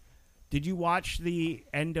 did you watch the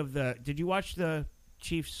end of the? Did you watch the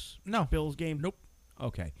Chiefs Bills game? Nope.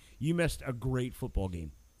 Okay, you missed a great football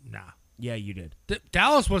game. Nah. Yeah, you did.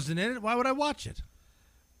 Dallas wasn't in it. Why would I watch it?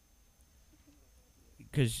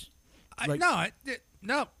 Because I'm done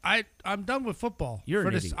with football. You're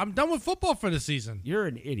an idiot. I'm done with football for the season. You're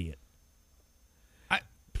an idiot. I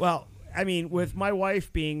mean, with my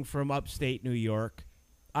wife being from upstate New York,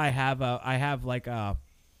 I have like a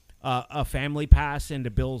family pass into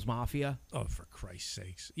Bills Mafia. Oh, for Christ's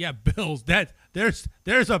sakes! Yeah, Bills. There's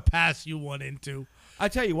a pass you want into. I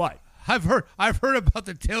tell you what. I've heard about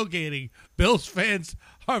the tailgating. Bills fans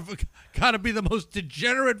have got to be the most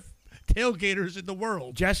degenerate tailgaters in the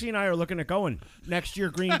world. Jesse and I are looking at going next year.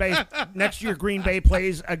 Green Bay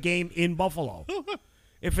plays a game in Buffalo.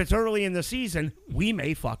 If it's early in the season, we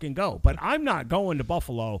may fucking go. But I'm not going to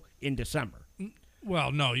Buffalo in December.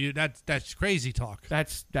 Well, no, that's crazy talk.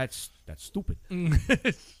 That's stupid.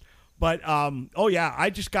 But I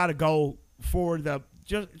just got to go for the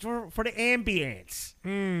ambience.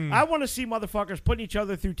 I want to see motherfuckers putting each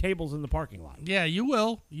other through tables in the parking lot. Yeah, you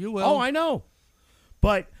will. Oh, I know.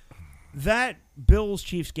 But that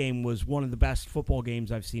Bills-Chiefs game was one of the best football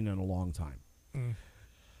games I've seen in a long time.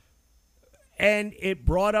 And it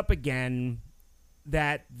brought up again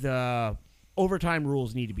that the overtime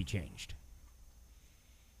rules need to be changed.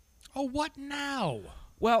 Oh, what now?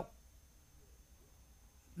 Well,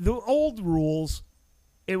 the old rules,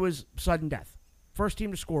 it was sudden death. First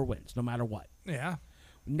team to score wins, no matter what. Yeah.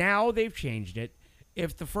 Now they've changed it.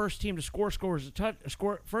 If the first team to scores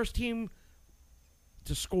first team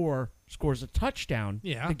to scores a touchdown,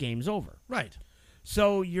 the game's over. Right.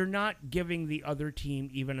 So you're not giving the other team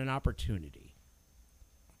even an opportunity.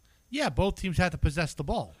 Yeah, both teams have to possess the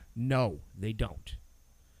ball. No, they don't.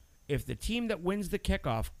 If the team that wins the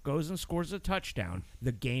kickoff goes and scores a touchdown,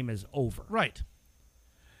 the game is over. Right.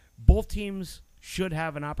 Both teams should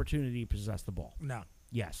have an opportunity to possess the ball. No.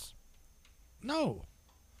 Yes. No.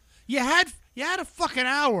 You had a fucking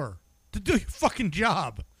hour to do your fucking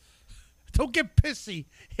job. Don't get pissy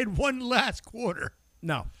in one last quarter.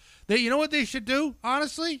 No. You know what they should do?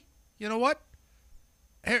 Honestly, you know what?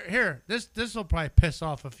 Here, this will probably piss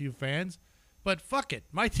off a few fans, but fuck it,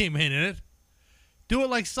 my team ain't in it. Do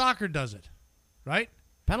it like soccer does it, right?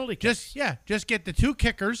 Penalty kicks. Just get the two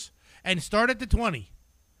kickers and start at the 20,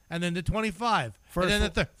 and then the 25, and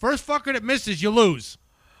then the first fucker that misses, you lose.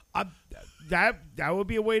 that would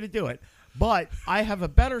be a way to do it. But I have a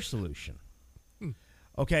better solution.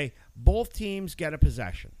 Okay, both teams get a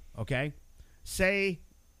possession. Okay, say,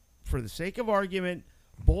 for the sake of argument,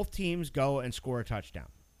 both teams go and score a touchdown.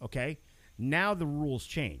 Okay, now the rules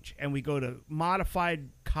change, and we go to modified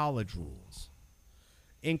college rules.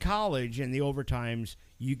 In college, in the overtimes,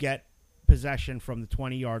 you get possession from the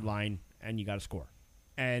 20-yard line, and you got to score.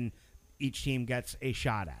 And each team gets a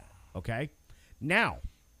shot at it, okay? Now,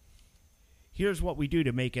 here's what we do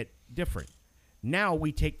to make it different. Now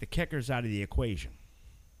we take the kickers out of the equation.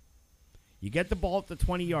 You get the ball at the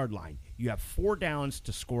 20-yard line. You have 4 downs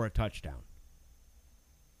to score a touchdown.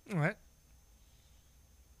 All right.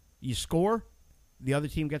 You score, the other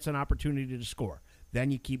team gets an opportunity to score. Then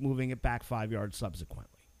you keep moving it back 5 yards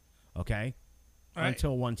subsequently, okay? All right.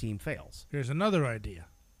 Until one team fails. Here's another idea.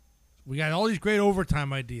 We got all these great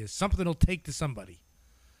overtime ideas. Something will take to somebody,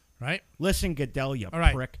 right? Listen, Goodell, you All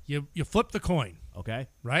right. prick, You flip the coin, okay?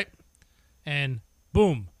 right? And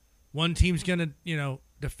boom, one team's gonna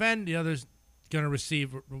defend, the other's gonna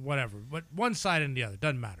receive or whatever. But one side and the other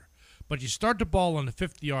doesn't matter. But you start the ball on the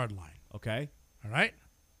 50-yard line. Okay? All right.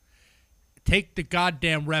 Take the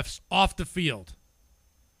goddamn refs off the field.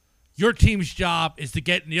 Your team's job is to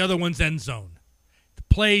get in the other one's end zone. The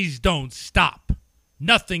plays don't stop.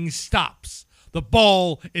 Nothing stops. The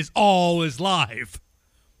ball is always live.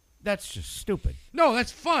 That's just stupid. No,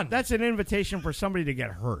 that's fun. That's an invitation for somebody to get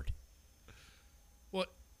hurt.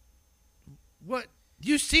 What?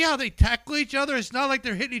 You see how they tackle each other? It's not like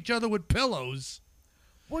they're hitting each other with pillows.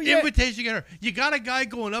 Well, yeah. Invitation to get hurt. You got a guy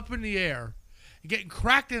going up in the air, getting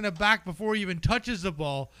cracked in the back before he even touches the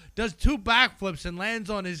ball, does 2 backflips and lands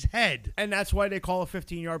on his head. And that's why they call a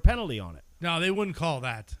 15-yard penalty on it. No, they wouldn't call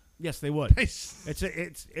that. Yes, they would. It's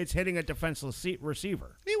It's hitting a defenseless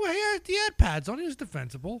receiver. he had pads on. He was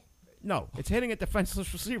defensible. No, it's hitting a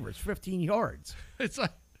defenseless receiver. It's 15 yards. It's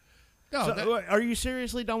like, no. So, are you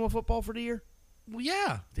seriously done with football for the year? Well,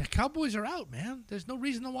 yeah. The Cowboys are out, man. There's no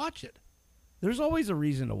reason to watch it. There's always a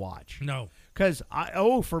reason to watch. No. Because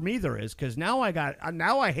for me there is. Because now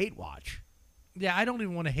I hate watch. Yeah, I don't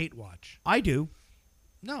even want to hate watch. I do.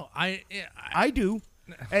 No, I do.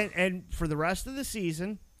 And for the rest of the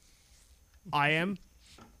season, I am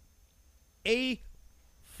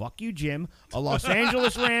fuck you, Jim, a Los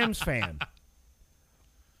Angeles Rams fan.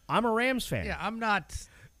 I'm a Rams fan. Yeah, I'm not.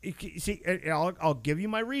 See, I'll give you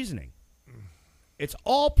my reasoning. It's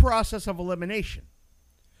all process of elimination.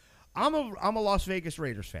 I'm a Las Vegas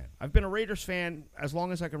Raiders fan. I've been a Raiders fan as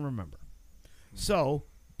long as I can remember. So,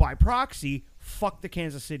 by proxy, fuck the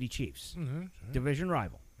Kansas City Chiefs. Mm-hmm. Division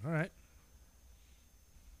rival. All right.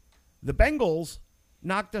 The Bengals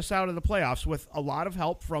knocked us out of the playoffs with a lot of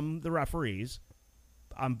help from the referees.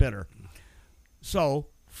 I'm bitter. So,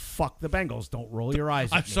 fuck the Bengals. Don't roll your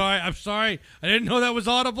eyes at me. I'm sorry. I didn't know that was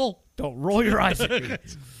audible. Don't roll your eyes at me.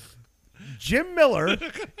 Jim Miller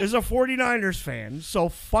is a 49ers fan, so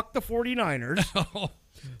fuck the 49ers.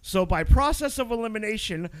 So by process of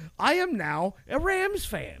elimination, I am now a Rams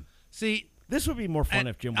fan. See, this would be more fun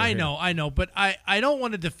if Jim were here. I know, but I don't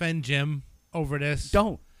want to defend Jim over this.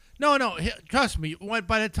 Don't. No, trust me.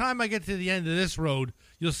 By the time I get to the end of this road,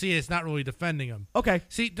 you'll see it's not really defending him. Okay.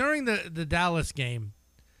 See, during the Dallas game,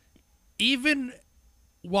 even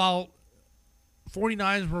while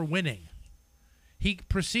 49ers were winning, he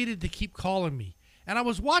proceeded to keep calling me. And I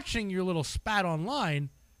was watching your little spat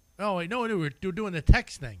online. Oh, wait, no, we were doing the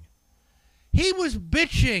text thing. He was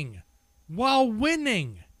bitching while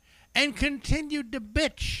winning and continued to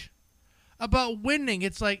bitch about winning.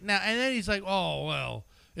 It's like, now, and then he's like, oh, well,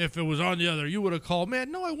 if it was on the other, you would have called.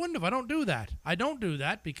 Man, no, I wouldn't have. I don't do that. I don't do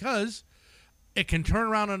that because it can turn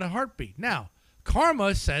around in a heartbeat. Now,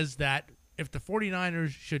 karma says that if the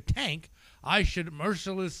 49ers should tank, I should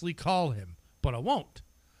mercilessly call him. But I won't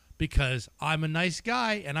because I'm a nice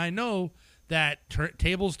guy and I know that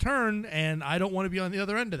tables turn and I don't want to be on the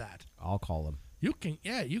other end of that. I'll call him. You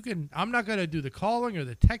can. I'm not going to do the calling or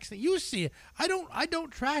the texting. You see it. I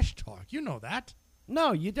don't trash talk. You know that.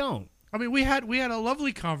 No, you don't. I mean, we had a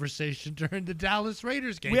lovely conversation during the Dallas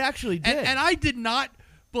Raiders game. We actually did. And I did not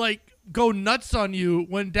go nuts on you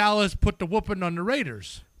when Dallas put the whooping on the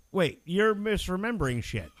Raiders. Wait, you're misremembering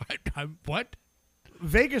shit. What?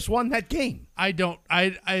 Vegas won that game. I don't.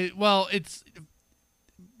 Well, it's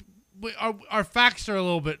our facts are a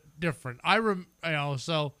little bit different.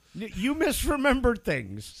 So you misremembered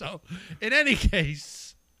things. So, in any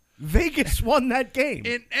case, Vegas won that game.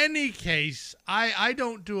 In any case, I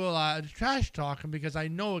don't do a lot of trash talking because I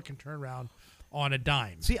know it can turn around on a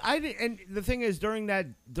dime. See, and the thing is, during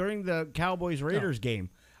the Cowboys Raiders game,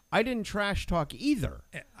 I didn't trash talk either.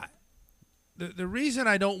 The reason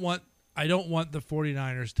I don't want I don't want the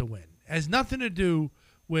 49ers to win. It has nothing to do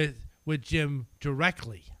with Jim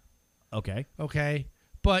directly. Okay. Okay?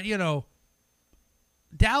 But,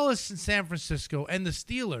 Dallas and San Francisco and the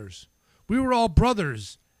Steelers, we were all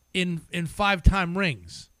brothers in 5-time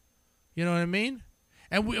rings. You know what I mean?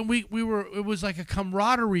 And we were, it was like a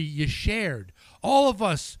camaraderie you shared. All of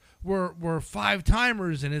us were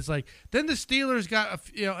 5-timers, and it's like, then the Steelers got,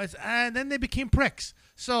 and then they became pricks.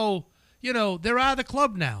 So, they're out of the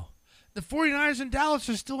club now. The 49ers and Dallas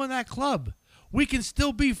are still in that club. We can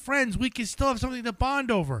still be friends. We can still have something to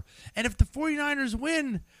bond over. And if the 49ers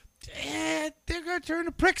win, they're going to turn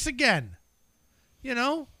to pricks again.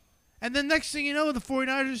 And then next thing you know, the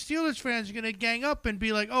 49ers and Steelers fans are going to gang up and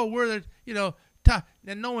be like, oh, we're the,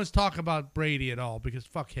 and no one's talking about Brady at all because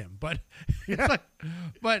fuck him. But it's like,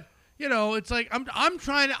 it's like I'm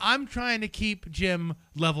trying to keep Jim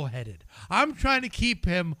level-headed. I'm trying to keep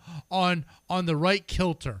him on the right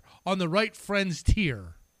kilter, on the right friends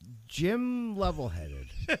tier. Jim level-headed.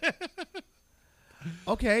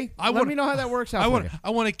 Okay, let me know how that works out for you. I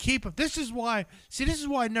want to keep him. This is why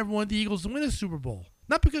I never wanted the Eagles to win a Super Bowl.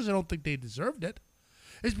 Not because I don't think they deserved it.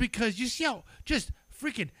 It's because you see how just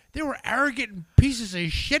freaking they were arrogant pieces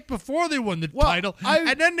of shit before they won the title.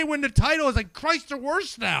 And then they win the title. It's like, Christ, they're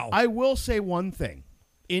worse now. I will say one thing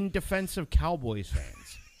in defense of Cowboys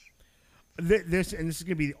fans. This is going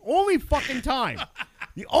to be the only fucking time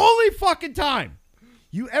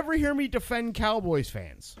you ever hear me defend Cowboys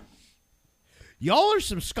fans. Y'all are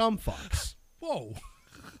some scumfucks. Whoa.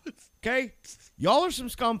 Okay? Y'all are some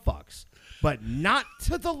scumfucks. But not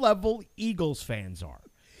to the level Eagles fans are.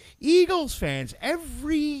 Eagles fans,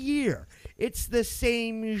 every year, it's the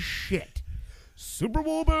same shit. Super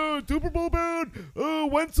Bowl bound,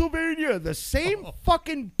 Pennsylvania. The same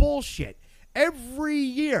fucking bullshit every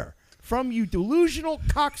year from you delusional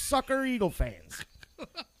cocksucker Eagle fans.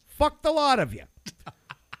 Fuck the lot of you.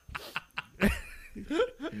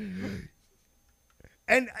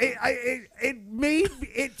 And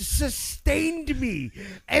it sustained me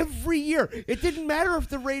every year. It didn't matter if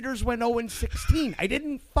the Raiders went 0-16. I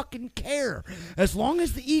didn't fucking care. As long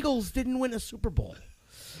as the Eagles didn't win a Super Bowl.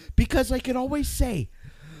 Because I could always say,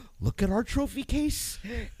 look at our trophy case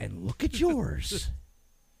and look at yours.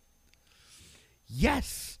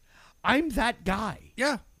 Yes, I'm that guy.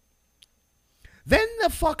 Yeah. Then the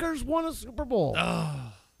fuckers won a Super Bowl.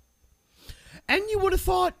 And you would have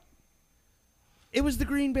thought it was the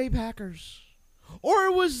Green Bay Packers, or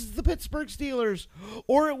it was the Pittsburgh Steelers,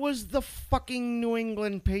 or it was the fucking New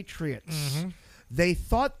England Patriots. Mm-hmm. They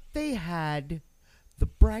thought they had the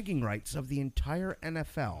bragging rights of the entire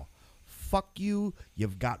NFL. Fuck you,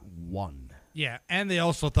 you've got one. Yeah, and they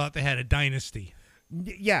also thought they had a dynasty.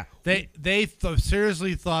 Yeah. They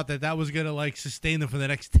seriously thought that was going to sustain them for the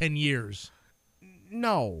next 10 years.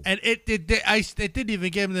 No. And it didn't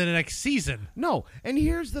even get them to the next season. No, and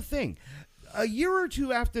here's the thing. A year or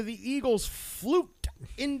two after the Eagles fluked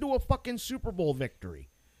into a fucking Super Bowl victory,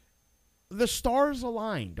 the stars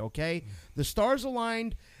aligned, okay? The stars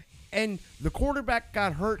aligned, and the quarterback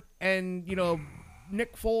got hurt, and,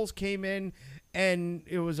 Nick Foles came in, and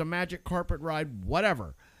it was a magic carpet ride,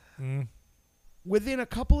 whatever. Within a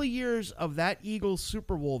couple of years of that Eagles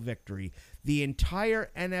Super Bowl victory, the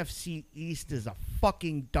entire NFC East is a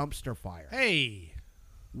fucking dumpster fire. Hey.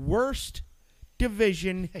 Worst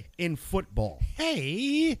division in football.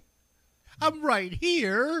 Hey, I'm right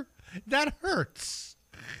here. That hurts.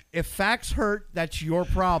 If facts hurt, that's your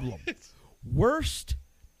problem. Worst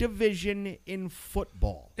division in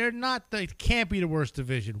football. They can't be the worst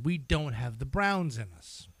division. We don't have the Browns in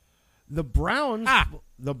us. The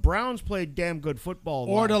Browns played damn good football.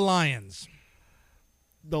 Or the Lions.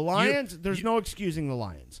 The Lions, there's no excusing the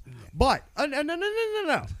Lions. Yeah. But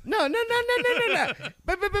no.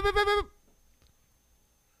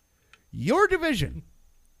 Your division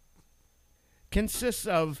consists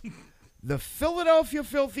of the Philadelphia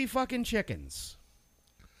Filthy Fucking Chickens.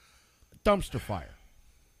 Dumpster fire.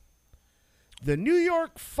 The New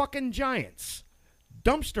York fucking Giants.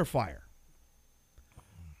 Dumpster fire.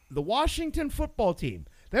 The Washington football team.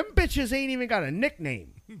 Them bitches ain't even got a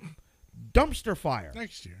nickname. Dumpster fire.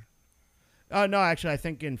 Next year. No, actually, I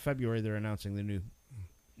think in February they're announcing the new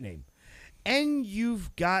name. And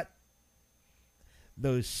you've got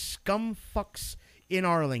those scum fucks in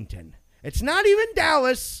Arlington. It's not even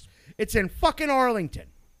Dallas. It's in fucking Arlington.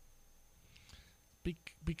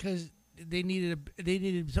 Because they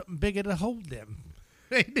needed something bigger to hold them.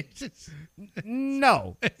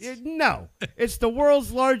 No. It's the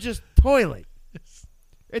world's largest toilet.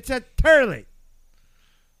 It's a toilet.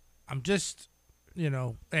 I'm just,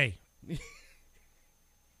 hey.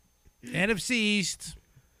 NFC East.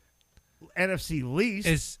 NFC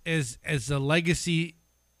least. is a legacy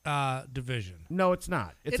division. No, it's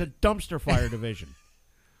not. It's a dumpster fire division.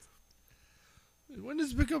 When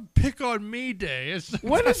does it become pick on me day?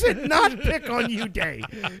 When is it not pick on you day?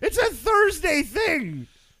 It's a Thursday thing.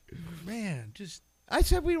 Man, just I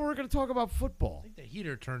said we were going to talk about I football. think the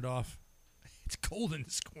heater turned off. It's cold in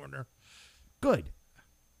this corner. Good.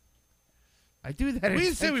 I do that. We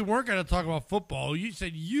didn't say we weren't going to talk about football. You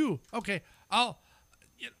said you. Okay, I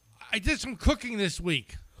did some cooking this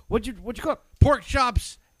week. What'd you cook? Pork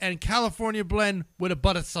chops and California blend with a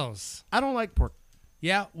butter sauce. I don't like pork.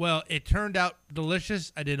 Yeah, well, it turned out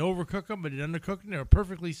delicious. I didn't overcook them, I didn't undercook them. They were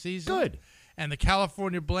perfectly seasoned. Good. And the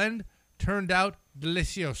California blend turned out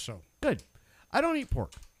delicioso. Good. I don't eat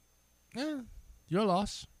pork. Yeah, your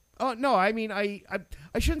loss. Oh no, I mean I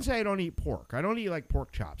shouldn't say I don't eat pork. I don't eat like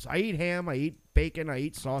pork chops. I eat ham, I eat bacon, I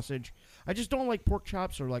eat sausage. I just don't like pork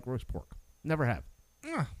chops or like roast pork. Never have.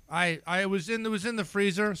 I was in the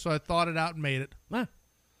freezer, so I thawed it out and made it. Ah,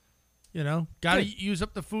 You know, got to Good. use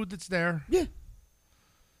up the food that's there. yeah.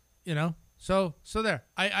 You know, so there.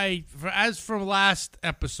 As from last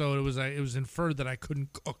episode, it was inferred that I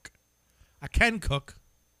couldn't cook. I can cook.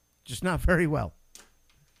 Just not very well.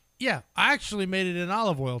 Yeah, I actually made it in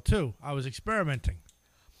olive oil too. I was experimenting.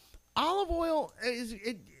 Olive oil is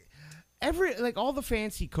it. All the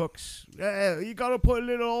fancy cooks, you gotta put a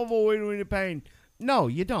little olive oil in the pan. No,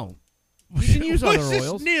 you don't. You can use other What's this,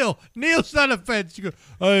 oils. Neil? Neil's not a fence. You go,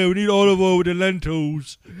 hey, we need olive oil with the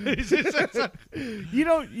lentils. You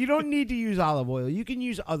don't need to use olive oil. You can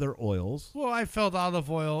use other oils. Well, I felt olive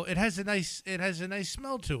oil. It has a nice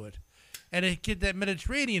smell to it, and it get that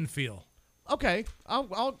Mediterranean feel. Okay,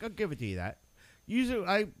 I'll give it to you that. Usually,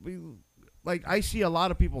 I see a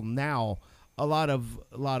lot of people now. A lot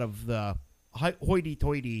of the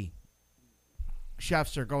hoity-toity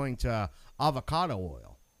chefs are going to avocado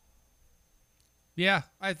oil. Yeah,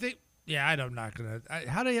 I think. Yeah, I'm not gonna.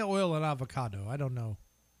 How do you oil an avocado? I don't know.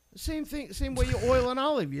 Same thing. Same way you oil an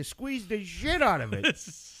olive. You squeeze the shit out of it.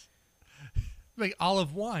 Like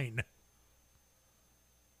olive wine.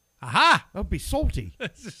 Aha! That'd be salty.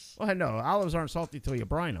 Well, I know olives aren't salty till you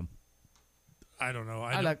brine them. I don't know.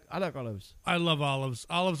 I like olives. I love olives.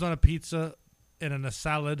 Olives on a pizza and in a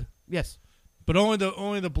salad, Yes, but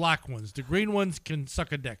only the black ones. The green ones can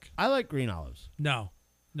suck a dick. I like green olives. No,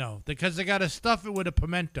 because they got to stuff it with a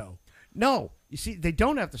pimento. No, you see, they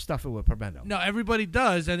don't have to stuff it with pimento. No, everybody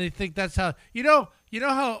does, and they think that's how. You know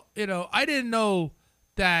how. I didn't know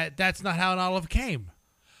that that's not how an olive came.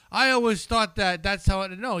 I always thought that that's how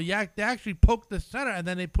it. No, they actually poke the center and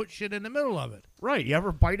then they put shit in the middle of it. Right? You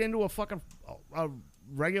ever bite into a fucking a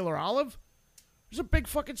regular olive? There's a big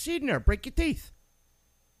fucking seed in there. Break your teeth,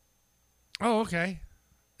 Oh, okay.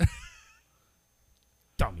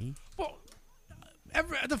 dummy. Well,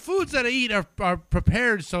 the foods that I eat are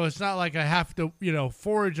prepared, so it's not like I have to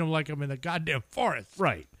forage them like I'm in the goddamn forest.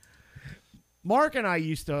 Right. Mark and I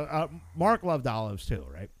used to. Mark loved olives too,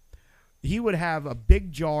 right? He would have a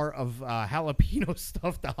big jar of jalapeno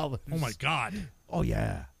stuffed olives. Oh my god. Oh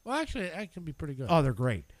yeah. Well, actually, that can be pretty good. Oh, they're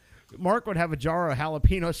great. Mark would have a jar of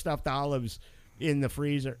jalapeno stuffed olives in the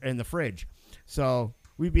fridge. So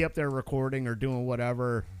we'd be up there recording or doing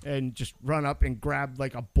whatever and just run up and grab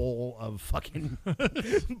like a bowl of fucking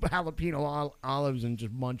jalapeno olives and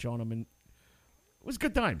just munch on them. And it was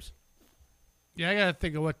good times. Yeah, I gotta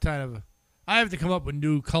think of what kind of. I have to come up with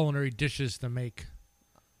new culinary dishes to make.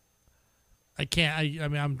 I can't. I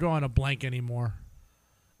mean, I'm drawing a blank anymore.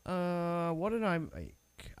 What did I make?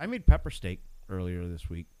 I made pepper steak earlier this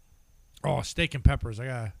week. Oh, steak and peppers. I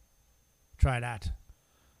gotta try that.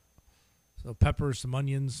 So peppers, some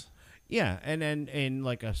onions. Yeah, and then in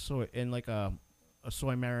like a soy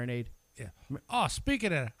marinade. Yeah. Oh,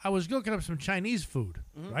 speaking of that, I was looking up some Chinese food,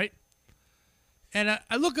 right? And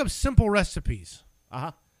I look up simple recipes.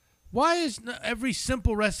 Uh-huh. Why is every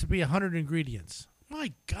simple recipe 100 ingredients?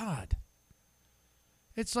 My God.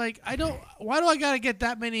 It's like why do I gotta get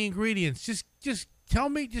that many ingredients? Just tell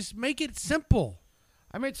me. Just make it simple.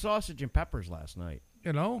 I made sausage and peppers last night.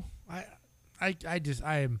 You know, I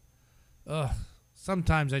am.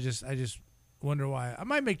 Sometimes I just wonder why. I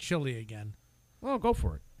might make chili again. Well, go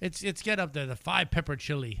for it. It's get up there, the 5-pepper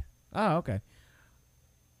chili, Oh, okay.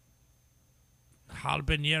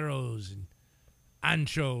 habaneros and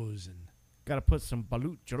anchos and Got to put some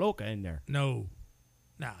balut jaloka in there.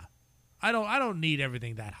 nah. I don't need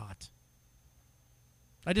everything that hot.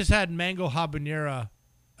 I just had mango habanero,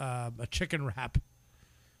 a chicken wrap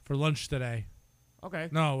for lunch today. Okay.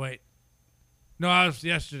 No, wait. No, I was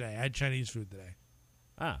yesterday. I had Chinese food today.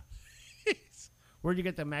 Ah. Where'd you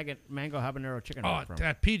get the mango habanero chicken Oh, wrap from?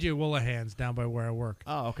 at PJ Willahan's down by where I work.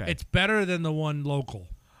 Oh, okay. It's better than the one local.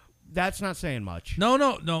 That's not saying much. No.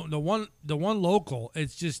 The one local.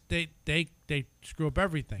 It's just they screw up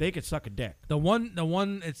everything. They could suck a dick. The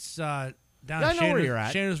one it's down I know where you're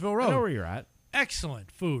at. Shandersville Road. I know where you're at.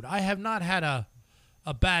 Excellent food. I have not had a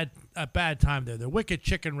bad time there. The wicked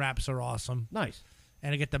chicken wraps are awesome, Nice.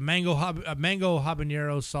 and I get the mango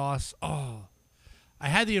habanero sauce. Oh, I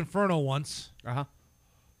had the Inferno once. Uh-huh.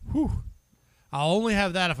 Whew. I'll only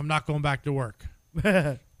have that if I'm not going back to work.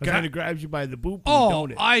 Kind of grabs you by the boop, Oh,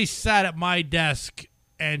 don't it? I sat at my desk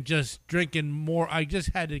and just drinking more. I just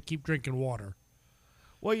had to keep drinking water.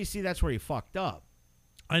 Well, you see, that's where you fucked up.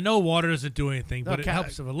 I know water doesn't do anything, No, but it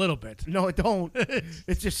helps a little bit. No, it don't.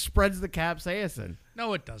 It just spreads the capsaicin.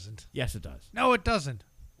 No, it doesn't. Yes, it does. No, it doesn't.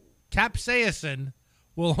 Capsaicin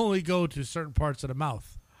will only go to certain parts of the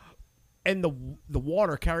mouth. And the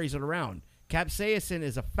water carries it around. Capsaicin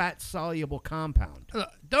is a fat-soluble compound.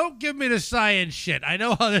 Don't give me the science shit. I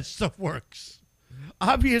know how this stuff works.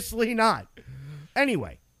 Obviously not.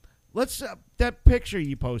 Anyway, let's that picture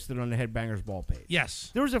you posted on the Headbangers Ball page.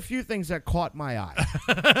 Yes. There was a few things that caught my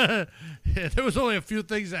eye. Yeah, there was only a few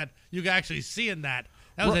things that you could actually see in that.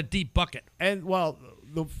 That was a deep bucket. And, well,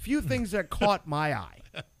 the few things that caught my eye.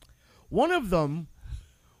 One of them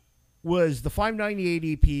was the 598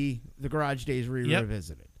 EP, the Garage Days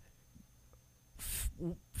Revisited.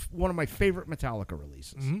 One of my favorite Metallica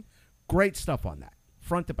releases. Mm-hmm. Great stuff on that,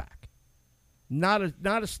 front to back. Not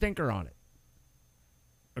a stinker on it.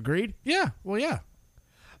 Agreed? Yeah. Well, yeah.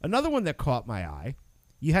 Another one that caught my eye,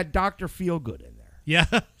 you had Dr. Feelgood in there.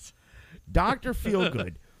 Yeah. Dr.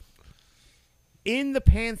 Feelgood. In the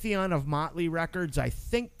pantheon of Motley records, I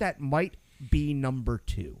think that might be number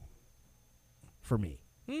 2 for me.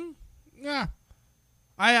 Yeah.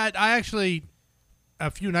 I actually, a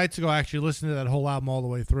few nights ago, I actually listened to that whole album all the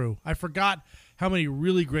way through. I forgot how many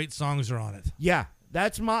really great songs are on it. Yeah,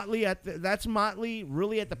 that's Motley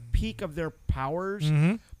really at the peak of their powers.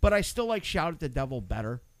 Mm-hmm. But I still like Shout at the Devil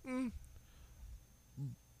better.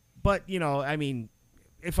 But I mean,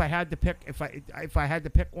 if I had to pick, if I had to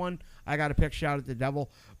pick one, I got to pick Shout at the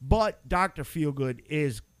Devil. But Dr. Feelgood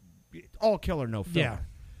is all killer, no filler. Yeah.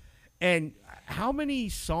 And how many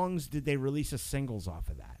songs did they release as singles off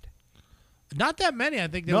of that? Not that many. I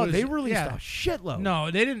think They released a shitload. No,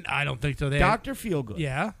 they didn't. I don't think so. Dr. Feelgood.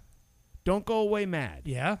 Yeah. Don't Go Away Mad.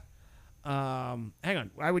 Yeah. Hang on.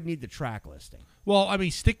 I would need the track listing. Well, I mean,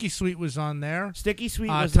 Sticky Sweet was on there. Sticky Sweet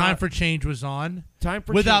was Time for Change was on. Time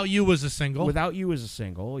for Without Change. You was a single. Without You was a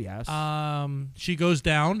single, yes. She Goes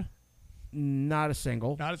Down. Not a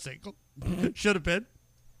single. Not a single. Should have been.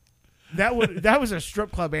 That was a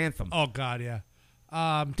strip club anthem. Oh God, yeah.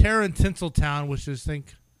 Terror in Tinseltown, which is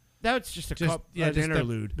That's just an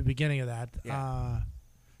interlude. The beginning of that. Yeah.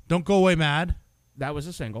 Don't Go Away Mad. That was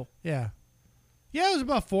a single. Yeah. Yeah, it was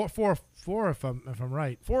about four if I'm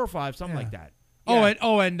right. 4 or 5, something like that. Yeah.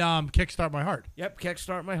 Yeah. And Kickstart My Heart. Yep,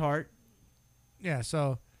 Kickstart My Heart. Yeah,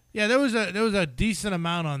 so there was a decent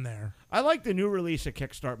amount on there. I like the new release of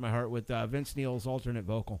Kickstart My Heart with Vince Neil's alternate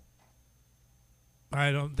vocal.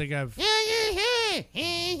 I don't think I've.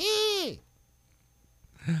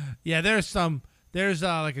 Yeah, there's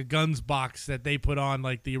like a Guns box that they put on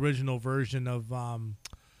like the original version of some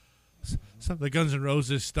of the Guns N'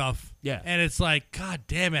 Roses stuff. Yeah. And it's like, God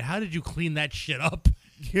damn it, how did you clean that shit up?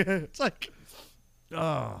 It's like,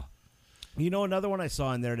 another one I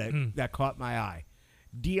saw in there that caught my eye.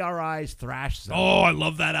 DRI's Thrash Zone. oh, I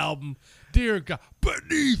love that album. Dear God,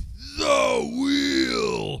 Beneath the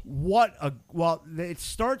Wheel. It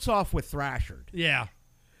starts off with Thrashered. Yeah.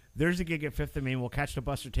 There's a gig at 5th and Main. We'll catch the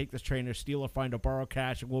bus or take this train or steal or find or borrow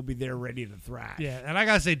cash, and we'll be there ready to thrash. Yeah, and I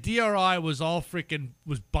gotta say, DRI was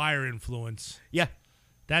Bayer influence. Yeah.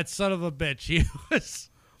 That son of a bitch. He was.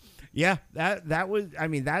 Yeah, that was. I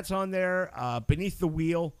mean, that's on there. Beneath the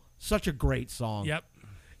Wheel, such a great song. Yep.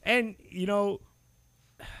 And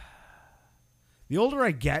the older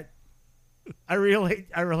I get, I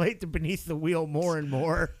relate to Beneath the Wheel more and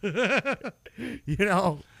more.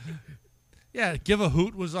 Yeah, Give a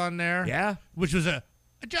Hoot was on there. Yeah. Which was and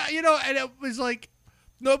it was like,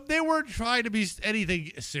 no, they weren't trying to be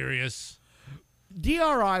anything serious.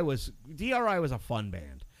 DRI was a fun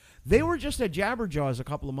band. They were just at Jabberjaws a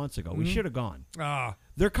couple of months ago. We should have gone.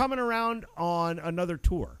 They're coming around on another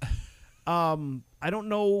tour. I don't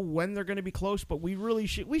know when they're going to be close, but we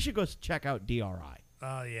should go check out DRI.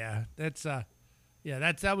 Oh yeah, that's that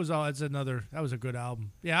was all. That was a good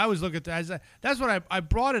album. Yeah, I was looking at that. That's what I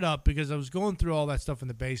brought it up because I was going through all that stuff in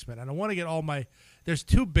the basement, and I want to get all my. There's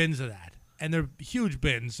 2 bins of that, and they're huge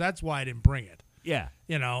bins. That's why I didn't bring it. Yeah.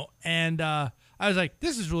 And I was like,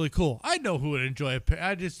 this is really cool. I know who would enjoy it.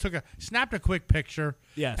 I just snapped a quick picture,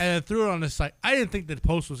 Yes. and then threw it on the site. I didn't think the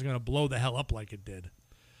post was going to blow the hell up like it did.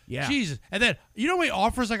 Yeah. Jesus. And then, you know how many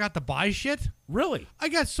offers I got to buy shit? Really? I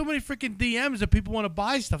got so many freaking DMs that people want to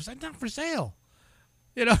buy stuff. It's like, not for sale.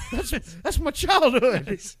 You know? That's my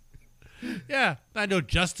childhood. Yeah. I know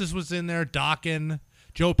Justice was in there, Dawkin,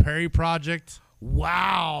 Joe Perry Project.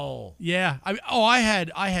 Wow. Yeah. I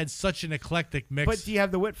had such an eclectic mix. But do you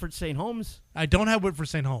have the Whitford St. Holmes? I don't have Whitford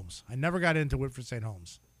St. Holmes. I never got into Whitford St.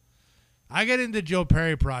 Holmes. I got into Joe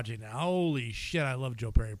Perry Project now. Holy shit, I love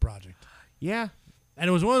Joe Perry Project. Yeah. And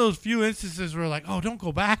it was one of those few instances where like, oh, don't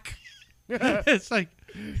go back. It's like,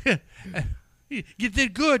 you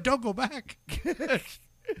did good. Don't go back.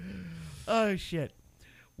 Oh, shit.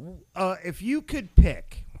 If you could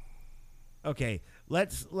pick, okay,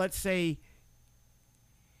 let's say,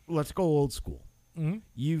 let's go old school. Mm-hmm.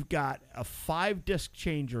 You've got a 5-disc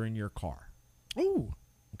changer in your car. Ooh.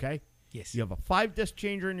 Okay? Yes. You have a 5-disc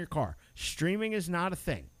changer in your car. Streaming is not a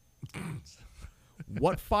thing.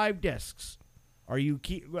 What 5 discs are you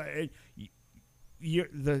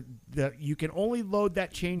you can only load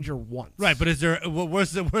that changer once. Right, but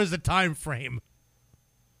where's the time frame?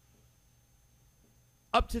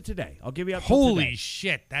 Up to today. I'll give you up to Holy today.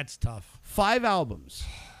 shit, that's tough. 5 albums.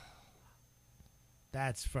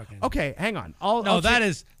 That's fucking. Okay, hang on. That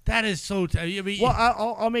is so. I mean, Well,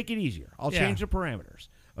 I'll make it easier. I'll Yeah. change the parameters.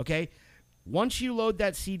 Okay? Once you load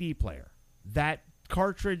that CD player, that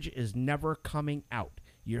cartridge is never coming out.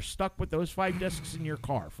 You're stuck with those 5 discs in your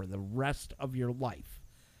car for the rest of your life.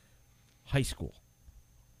 High school.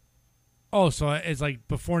 oh, so it's like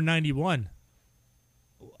before 91.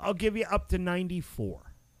 I'll give you up to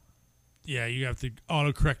 94. Yeah, you have to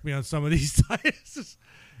autocorrect me on some of these titles.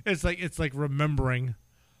 It's like remembering.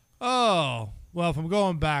 Oh, well, if I'm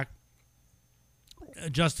going back,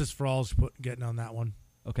 Justice for All is getting on that one.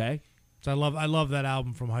 Okay? So I love that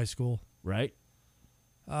album from high school. Right?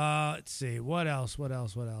 Let's see. What else? I'm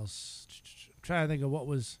trying to think of what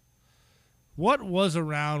was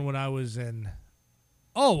around when I was in.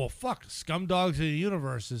 Oh, well, fuck. Scumdogs of the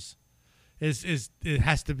Universe is it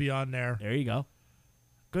has to be on there. There you go.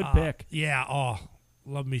 Good pick. Yeah. Oh,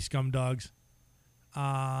 love me Scumdogs.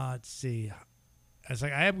 Let's see. It's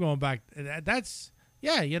like I am going back. That's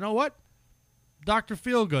yeah. You know what? Dr.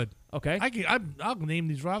 Feelgood. Okay. I'll name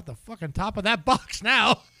these right off the fucking top of that box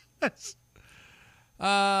now.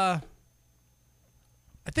 I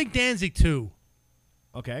think Danzig 2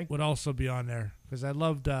 Okay. would also be on there because I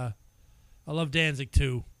love Danzig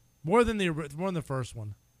 2 more than the first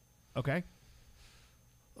one. Okay.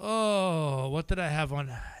 Oh, what did I have on?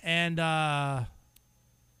 And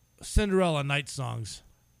Cinderella Night Songs.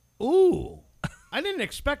 Ooh. I didn't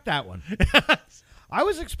expect that one. I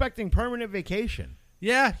was expecting Permanent Vacation.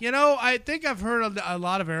 Yeah, I think I've heard a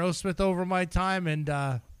lot of Aerosmith over my time, and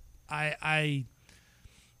I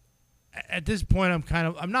at this point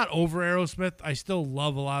I'm not over Aerosmith. I still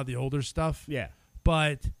love a lot of the older stuff. Yeah.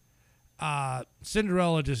 But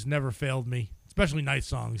Cinderella just never failed me, especially Night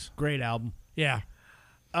Songs. Great album. Yeah.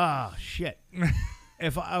 Shit.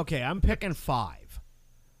 I'm picking 5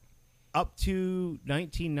 up to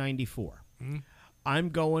 1994. Mm-hmm. I'm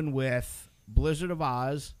going with Blizzard of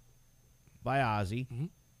Oz by Ozzy. Mm-hmm.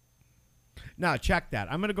 Now, check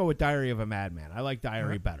that. I'm going to go with Diary of a Madman. I like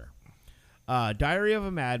Diary better. Diary of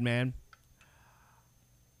a Madman.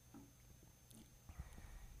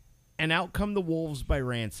 And Out Come the Wolves by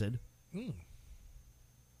Rancid. Mm.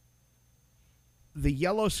 The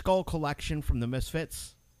Yellow Skull collection from the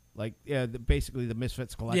Misfits. Basically the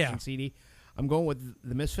Misfits collection CD. I'm going with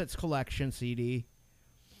the Misfits collection CD.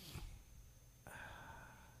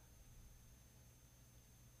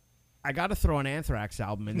 I got to throw an Anthrax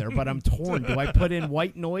album in there, but I'm torn. Do I put in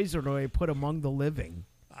White Noise or do I put Among the Living?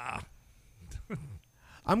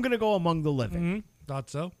 I'm going to go Among the Living. Mm-hmm. Thought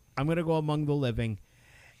so. I'm going to go Among the Living.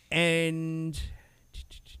 And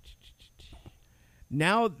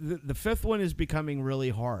now the fifth one is becoming really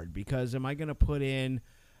hard because am I going to put in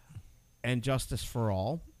And Justice for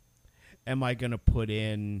All? Am I going to put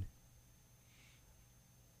in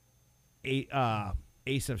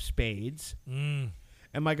Ace of Spades?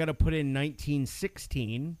 Am I going to put in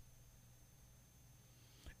 1916?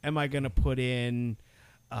 Am I going to put in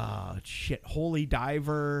Holy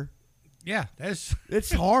Diver? Yeah,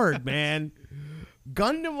 It's hard, man.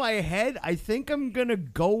 Gun to my head, I think I'm going to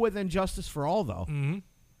go with Injustice for All, though. Mm-hmm.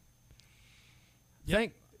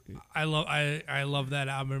 Yep. I love that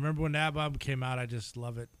album. Remember when that album came out? I just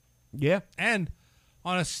love it. Yeah. And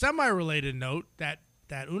on a semi-related note, that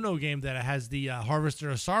Uno game that has the Harvester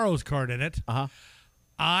of Sorrows card in it, Uh-huh.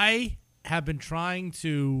 I have been trying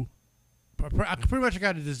to. Pretty much, I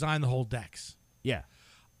got to design the whole decks, Yeah.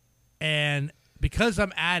 and because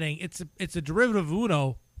I'm adding, it's a derivative of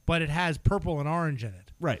Uno, but it has purple and orange in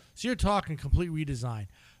it. Right. So you're talking complete redesign.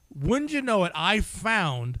 Wouldn't you know it? I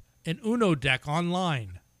found an Uno deck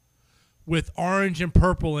online with orange and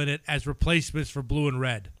purple in it as replacements for blue and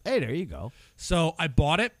red. Hey, there you go. So I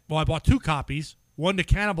bought it. Well, I bought 2 copies, one to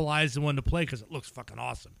cannibalize and one to play because it looks fucking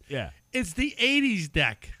awesome. Yeah. It's the 80s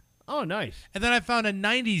deck. Oh, nice. And then I found a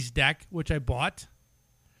 90s deck, which I bought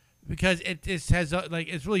because it has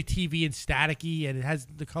it's really TV and staticky, and it has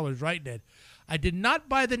the colors right in it. I did not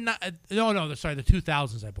buy the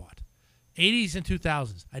 2000s I bought. 80s and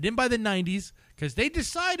 2000s. I didn't buy the 90s because they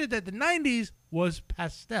decided that the 90s was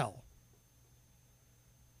pastel.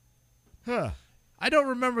 Huh. I don't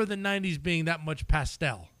remember the 90s being that much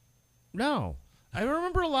pastel. No. I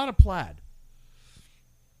remember a lot of plaid.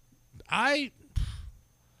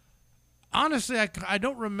 Honestly, I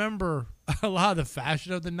don't remember a lot of the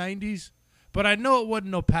fashion of the 90s, but I know it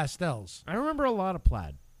wasn't no pastels. I remember a lot of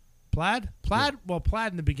plaid. Plaid? Yeah. Well,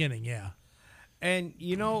 plaid in the beginning, yeah. And,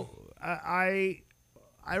 I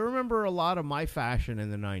remember a lot of my fashion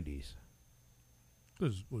in the 90s.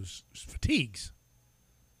 Was fatigues.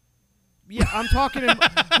 Yeah, I'm talking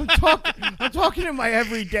in my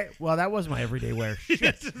everyday. Well, that was my everyday wear.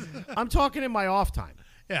 Shit. I'm talking in my off time.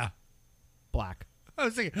 Yeah. Black. I'm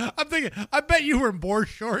thinking, I bet you were in board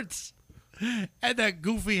shorts and that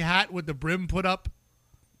goofy hat with the brim put up.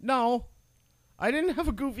 No, I didn't have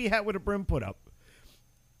a goofy hat with a brim put up.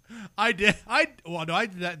 I did. I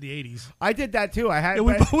did that in the 80s. I did that too. I had,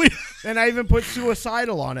 Yeah, and I even put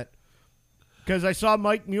suicidal on it because I saw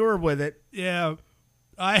Mike Muir with it. yeah.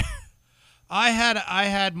 I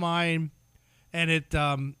had mine, and it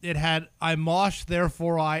had "I mosh,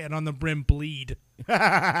 therefore I," and on the brim bleed.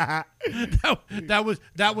 that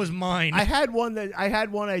was mine. I had one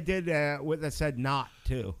I did that said "not"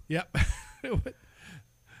 too. Yep.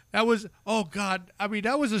 That was, oh God. I mean,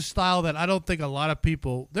 that was a style that I don't think a lot of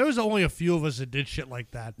people, there was only a few of us that did shit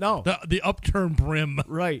like that. No. The upturned brim.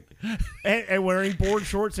 Right. and wearing board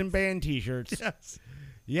shorts and band t-shirts. Yes.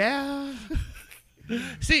 Yeah.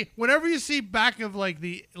 See, whenever you see back of like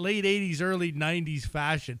the late 80s, early 90s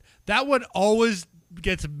fashion, that one always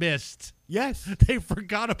gets missed. Yes. They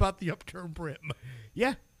forgot about the upturned brim.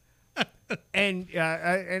 Yeah. and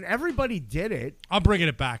everybody did it. I'm bringing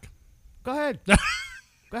it back. Go ahead.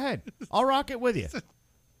 Go ahead. I'll rock it with you.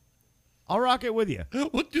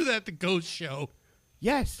 We'll do that at the Ghost Show.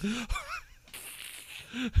 Yes.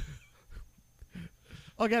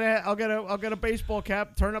 I'll get a baseball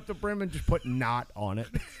cap, turn up the brim, and just put "not" on it.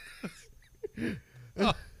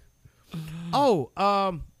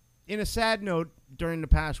 In a sad note, during the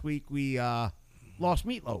past week, we lost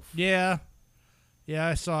Meatloaf. Yeah,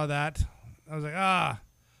 I saw that. I was like,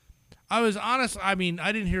 I was honest. I mean,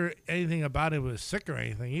 I didn't hear anything about it was sick or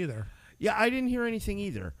anything either. Yeah, I didn't hear anything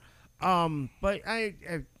either. But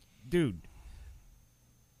dude,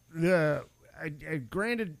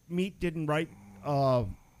 granted, Meat didn't write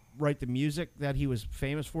the music that he was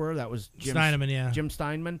famous for. That was Steinman, yeah. Jim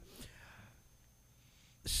Steinman.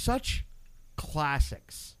 Such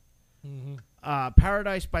classics. Mm-hmm.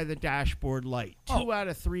 Paradise by the Dashboard Light. 2 out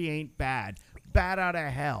of 3 ain't bad. Bat Out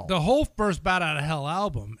of Hell. The whole first Bat Out of Hell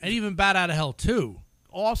album, and even Bat Out of Hell 2,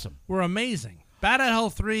 awesome. were amazing. Bat Out of Hell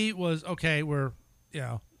 3 was okay.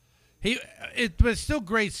 It was still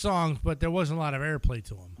great songs, but there wasn't a lot of airplay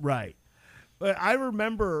to them. Right. But I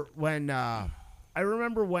remember when Bat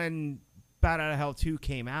Out of Hell 2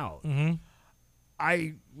 came out. Mm-hmm.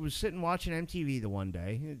 I was sitting watching MTV the one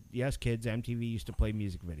day. Yes, kids, MTV used to play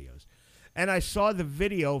music videos. And I saw the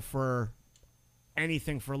video for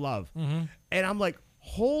Anything for Love. Mm-hmm. And I'm like,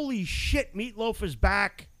 holy shit, Meatloaf is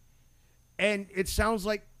back. And it sounds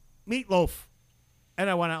like Meatloaf.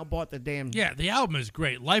 And I went out and bought the damn... Yeah, the album is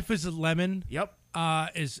great. Life is a Lemon Yep.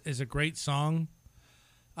 is a great song.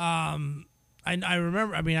 I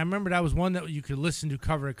remember that was one that you could listen to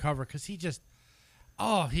cover to cover because he just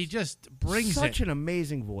brings it. Such an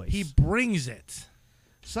amazing voice. He brings it.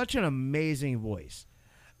 Such an amazing voice.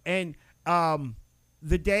 And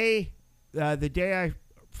the day I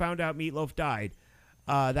found out Meatloaf died,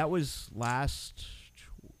 that was last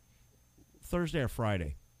Thursday or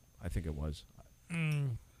Friday, I think it was.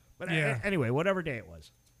 But yeah. Anyway, whatever day it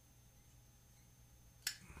was.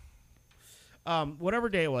 Whatever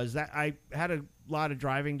day it was, that I had a lot of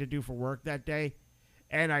driving to do for work that day,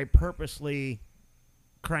 and I purposely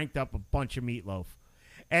cranked up a bunch of Meatloaf.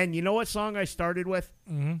 And you know what song I started with?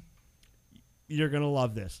 Mm-hmm. You're going to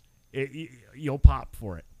love this. You'll pop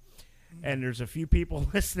for it. And there's a few people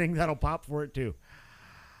listening that'll pop for it too.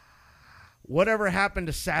 Whatever Happened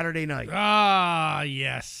to Saturday Night Ah,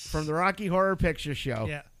 yes. from the Rocky Horror Picture Show.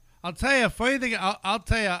 Yeah. I'll tell you a funny thing. I'll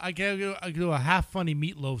tell you, I can do a half funny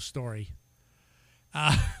Meatloaf story.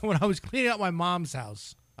 When I was cleaning out my mom's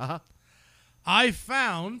house, Uh-huh. I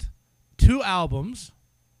found 2 albums,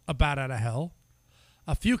 A Bat Out of Hell,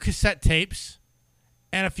 a few cassette tapes,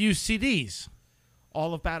 and a few CDs.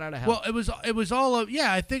 All of Bat Out of Hell. Well, it was all of,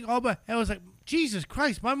 yeah, I think all but, I was like, Jesus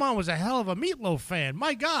Christ, my mom was a hell of a Meatloaf fan.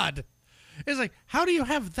 My God. It's like, how do you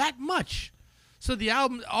have that much? So the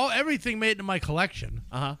album, everything made it into my collection.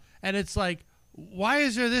 Uh-huh. And it's like, why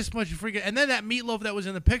is there this much freaking... And then that Meatloaf that was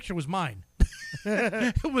in the picture was mine.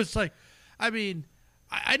 It was like, I mean,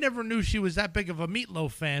 I never knew she was that big of a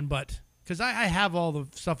Meatloaf fan, but... Because I have all the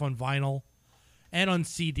stuff on vinyl and on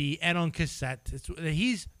CD and on cassette.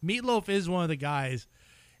 Meatloaf is one of the guys,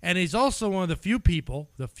 and he's also one of the few people,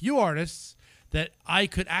 the few artists, that I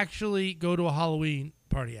could actually go to a Halloween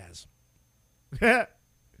party as.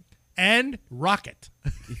 And rock it.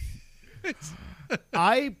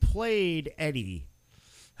 I played Eddie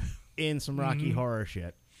in some Rocky Horror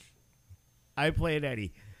shit. I played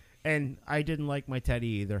Eddie, and I didn't like my Teddy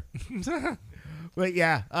either. But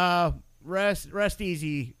yeah, rest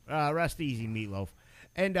easy, Meatloaf.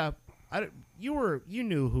 And you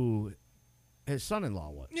knew who his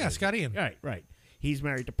son-in-law was. Yeah, Scott Ian. Right. He's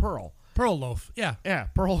married to Pearl. Pearl Loaf, yeah. Yeah,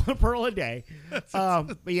 Pearl a day.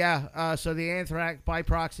 But yeah, so the Anthrax, by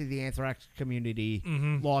proxy, the Anthrax community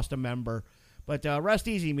lost a member. But rest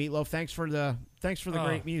easy, Meatloaf. Thanks for the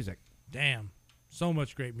great music. Damn, so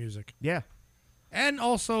much great music. Yeah. And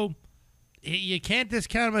also, you can't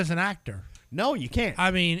discount him as an actor. No, you can't.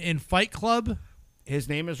 I mean, in Fight Club. His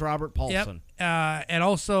name is Robert Paulson. Yep. And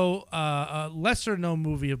also a lesser-known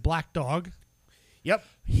movie of Black Dog. Yep.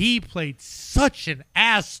 He played such an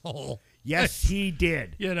asshole. Yes, he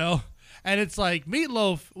did. You know? And it's like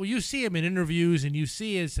Meatloaf, well, you see him in interviews and you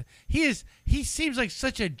see he seems like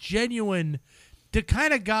such a genuine, the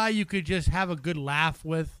kind of guy you could just have a good laugh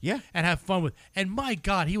with. Yeah. And have fun with. And my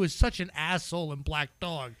God, he was such an asshole in Black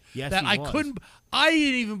Dog. Yes, that he was. I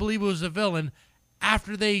didn't even believe it was a villain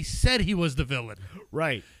after they said he was the villain.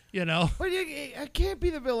 Right. You know? But I can't be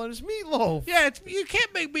the villain. It's Meatloaf. Yeah, you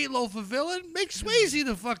can't make Meatloaf a villain. Make Swayze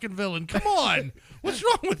the fucking villain. Come on. What's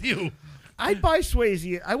wrong with you? I'd buy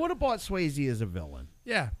Swayze. I would have bought Swayze as a villain.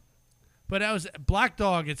 Yeah. But that was Black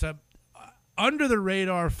Dog. It's a under the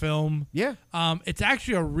radar film. Yeah. It's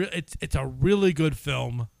actually it's a really good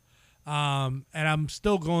film. And I'm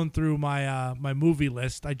still going through my my movie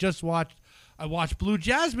list. I watched Blue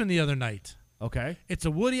Jasmine the other night. Okay. It's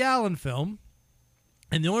a Woody Allen film.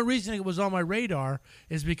 And the only reason it was on my radar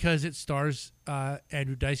is because it stars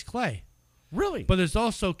Andrew Dice Clay. Really? But there's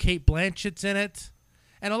also Cate Blanchett's in it.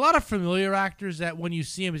 And a lot of familiar actors that when you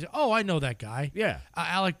see him, you say, oh, I know that guy. Yeah.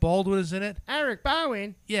 Alec Baldwin is in it. Eric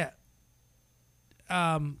Bowen. Yeah.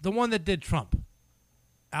 The one that did Trump.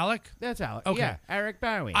 Alec? That's Alec. Okay. Yeah, Eric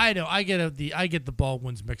Bowen. I know. I get the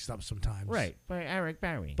Baldwins mixed up sometimes. Right, by Eric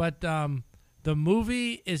Bowen. But the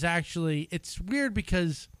movie is actually, it's weird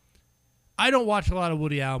because I don't watch a lot of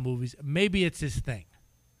Woody Allen movies. Maybe it's his thing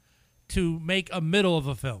to make a middle of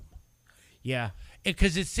a film. Yeah.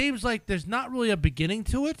 Because it seems like there's not really a beginning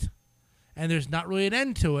to it, and there's not really an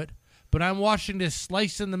end to it, but I'm watching this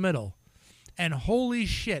slice in the middle, and holy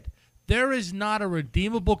shit, there is not a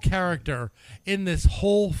redeemable character in this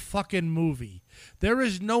whole fucking movie. There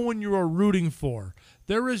is no one you are rooting for.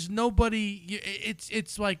 There is nobody.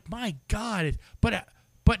 It's like, my God,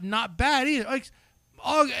 but not bad either. Like,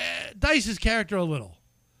 Dice's character a little.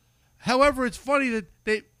 However, it's funny that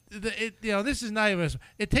this is not even.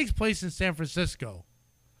 It takes place in San Francisco.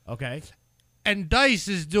 Okay. And Dice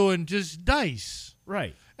is doing just Dice.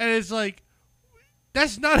 Right. And it's like,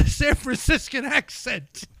 that's not a San Franciscan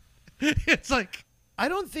accent. It's like, I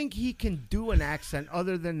don't think he can do an accent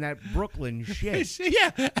other than that Brooklyn shit. yeah.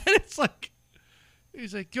 And it's like,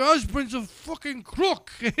 he's like, your husband's a fucking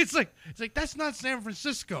crook. It's like that's not San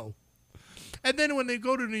Francisco. And then when they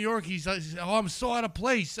go to New York, he's like, oh, I'm so out of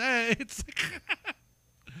place. It's like,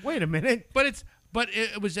 wait a minute. But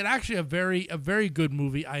it was actually a very good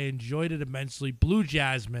movie. I enjoyed it immensely. Blue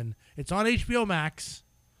Jasmine. It's on HBO Max.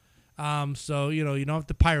 So you don't have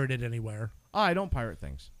to pirate it anywhere. Oh, I don't pirate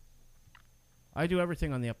things. I do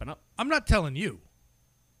everything on the up and up. I'm not telling you,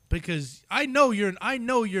 because I know you're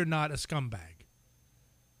not a scumbag.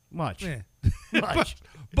 Much. Yeah. Much.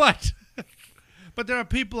 But there are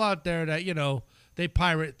people out there that they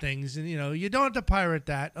pirate things, and you don't have to pirate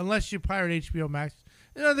that unless you pirate HBO Max.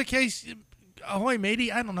 In other case, ahoy matey,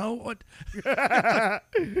 I don't know what.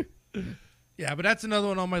 Yeah, but that's another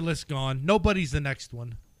one on my list gone. Nobody's the next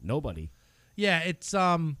one. Nobody. Yeah, it's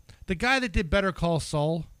the guy that did Better Call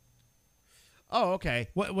Saul. Oh, okay.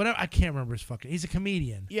 Whatever, I can't remember his fucking. He's a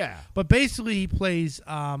comedian. Yeah. But basically, he plays.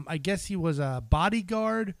 I guess he was a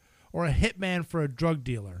bodyguard or a hitman for a drug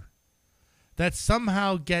dealer. That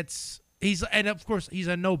somehow gets. And of course he's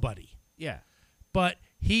a nobody. Yeah. But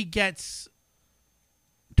he gets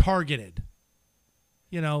targeted.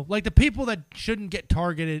 You know, like the people that shouldn't get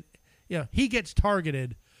targeted. You know, he gets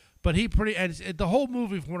targeted, but and the whole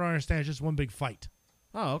movie, from what I understand, is just one big fight.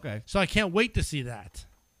 Oh, okay. So I can't wait to see that.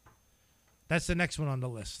 That's the next one on the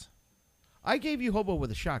list. I gave you Hobo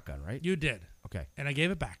with a Shotgun, right? You did, Okay. and I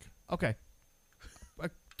gave it back. Okay.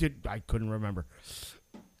 I couldn't remember.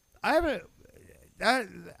 I haven't.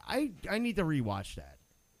 I need to rewatch that.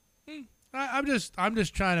 I'm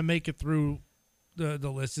just trying to make it through the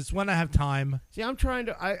list. It's when I have time. See, I'm trying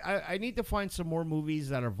to. I need to find some more movies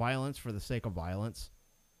that are violence for the sake of violence.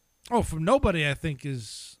 Oh, From Nobody, I think,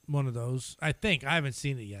 is one of those. I haven't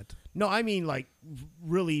seen it yet. No, I mean like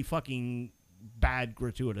really fucking bad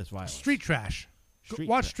gratuitous violence. Street Trash.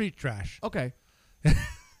 Watch Street Trash. Okay.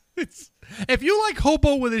 If you like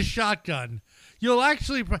Hobo with his Shotgun, you'll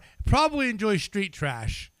actually probably enjoy Street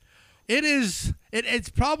Trash. It's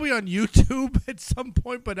probably on YouTube at some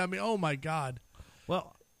point, but I mean, oh my god.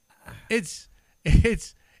 Well, it's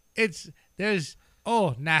there's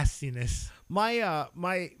nastiness.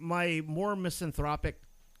 My more misanthropic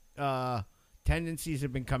tendencies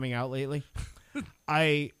have been coming out lately.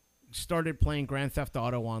 I started playing Grand Theft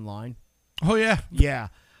Auto online. Oh yeah. Yeah.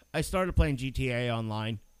 I started playing GTA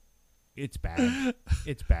online. It's bad.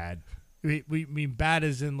 It's bad. We mean bad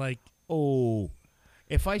as in like, oh,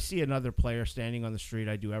 if I see another player standing on the street,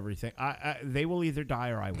 I do everything. They will either die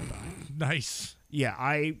or I will die. Nice. Yeah,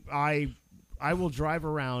 I will drive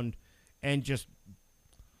around and just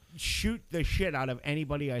shoot the shit out of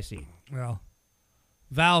anybody I see. Well,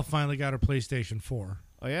 Val finally got her PlayStation 4.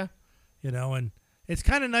 Oh yeah? You know, and it's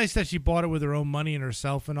kind of nice that she bought it with her own money and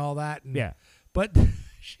herself and all that. And, Yeah. But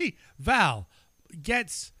Val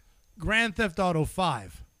gets Grand Theft Auto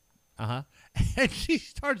 5. Uh-huh. And she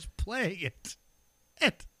starts playing it.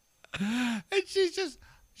 And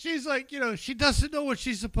she's like, you know, she doesn't know what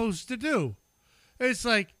she's supposed to do. It's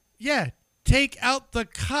like, yeah, take out the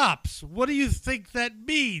cops. What do you think that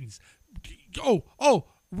means? Oh,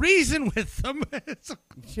 reason with them.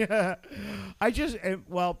 Yeah.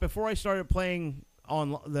 Before I started playing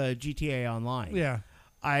on the GTA Online, Yeah.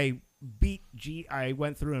 I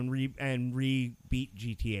went through and re-beat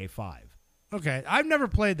GTA 5. Okay, I've never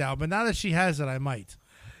played that, but now that she has it, I might.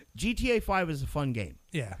 GTA 5 is a fun game.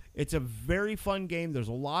 Yeah. It's a very fun game. There's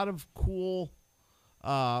a lot of cool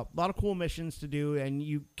missions to do, and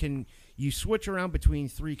you switch around between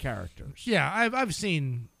 3 characters. Yeah, I've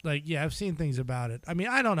seen I've seen things about it. I mean,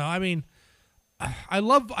 I don't know. I mean, I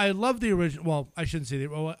love the original. Well, I shouldn't say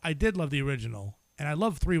that. Well, I did love the original, and I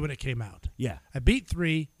loved 3 when it came out. Yeah. I beat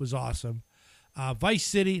 3, was awesome. Vice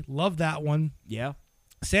City, loved that one. Yeah.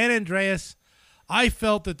 San Andreas, I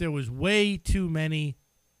felt that there was way too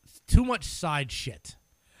much side shit.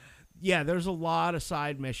 Yeah, there's a lot of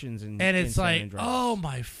side missions and in it's San like, Andreas. oh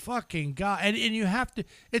my fucking god! And you have to.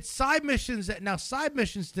 It's side missions side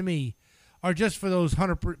missions to me are just for those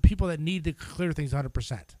people that need to clear things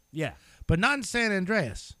 100%. Yeah. But not in San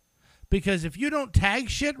Andreas, because if you don't tag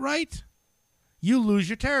shit right, you lose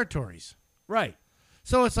your territories. Right.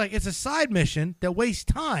 So it's like it's a side mission that wastes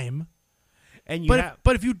time. And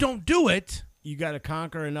but if you don't do it, you got to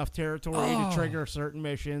conquer enough territory to trigger certain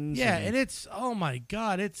missions. Yeah, and it's oh my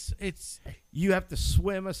god, it's you have to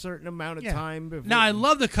swim a certain amount of time before. Now I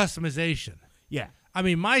love the customization. Yeah. I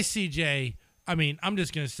mean, my CJ, I'm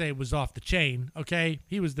just going to say was off the chain, okay?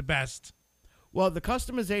 He was the best. Well, the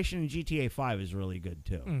customization in GTA 5 is really good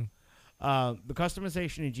too. The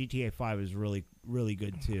customization in GTA 5 is really, really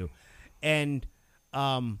good too. And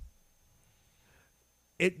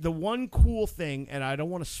the one cool thing, and I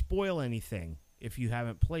don't want to spoil anything if you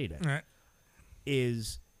haven't played it, Right.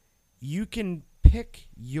 is you can pick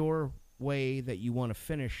your way that you want to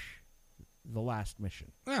finish the last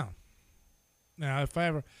mission. Oh. Now, if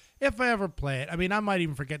I ever play it, I mean, I might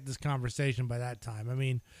even forget this conversation by that time. I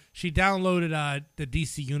mean, she downloaded the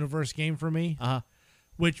DC Universe game for me,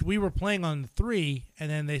 which we were playing on 3, and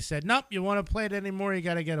then they said, nope, you want to play it anymore, you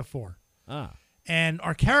got to get a 4. And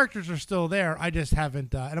our characters are still there. I just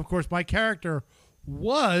haven't. And of course, my character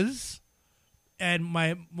was, and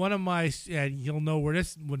you'll know where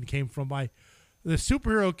this one came from. The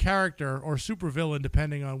superhero character or supervillain,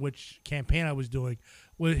 depending on which campaign I was doing,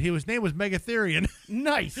 his name was Megatherion.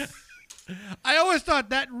 Nice. I always thought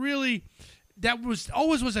that was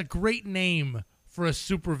a great name for a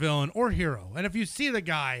supervillain or hero. And if you see the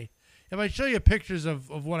guy, if I show you pictures of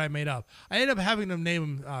what I made up, I ended up having them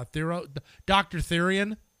name him Dr.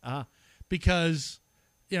 Therian because,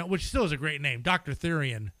 which still is a great name, Dr.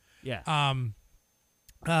 Therian. Yeah.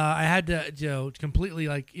 I had to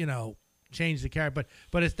completely change the character,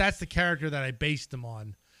 but that's the character that I based him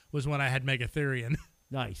on was when I had Megatherian.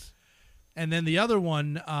 Nice. And then the other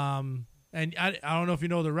one, and I don't know if you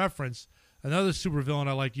know the reference. Another supervillain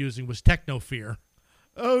I liked using was Technofear.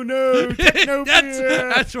 Oh no,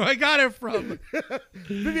 Technofear! That's where I got it from.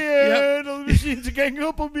 Yeah, the machines are getting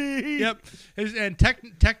up on me. Yep. And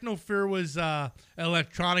Technofear was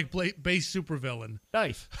electronic-based supervillain.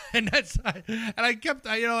 Nice. And I kept,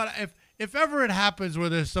 if ever it happens where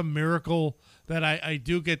there's some miracle that I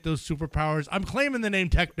do get those superpowers, I'm claiming the name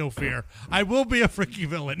Technofear. I will be a freaking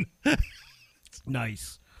villain.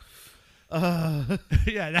 Nice.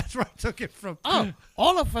 Yeah, that's where I took it from. Oh,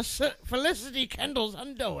 all of Felicity Kendall's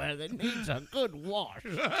underwear that needs a good wash.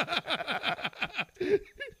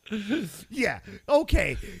 Yeah,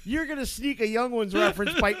 okay. You're going to sneak a Young Ones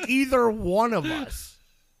reference by either one of us.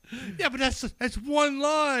 Yeah, but that's one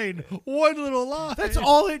line. One little line. That's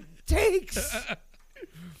all it takes.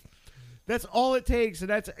 That's all it takes. And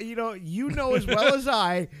that's, you know as well as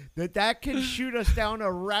that can shoot us down a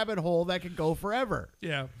rabbit hole that can go forever.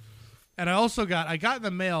 Yeah. And I got in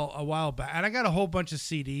the mail a while back, and I got a whole bunch of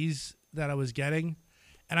CDs that I was getting,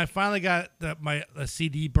 and I finally got the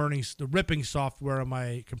CD ripping software on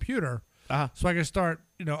my computer, so I can start,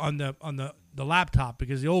 on the laptop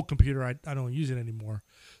because the old computer I don't use it anymore.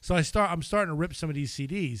 So I'm starting to rip some of these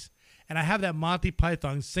CDs, and I have that Monty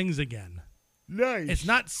Python Sings Again. Nice. It's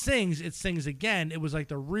not Sings, it's Sings Again. It was like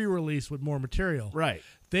the re-release with more material. Right.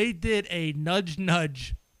 They did a Nudge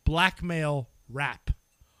Nudge blackmail rap.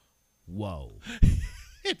 Whoa.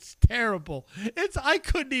 It's terrible. I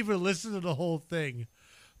couldn't even listen to the whole thing.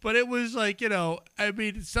 But it was like, it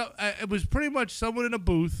was pretty much someone in a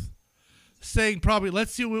booth saying probably,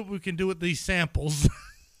 let's see what we can do with these samples.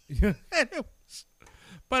 And it was,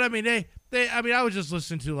 but I was just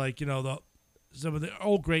listening to some of the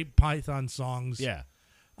old great Python songs. Yeah.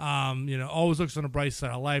 Always Looks on the Bright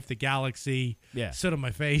Side of Life, The Galaxy, Yeah. Sit on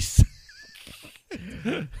My Face.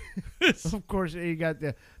 Of course, you got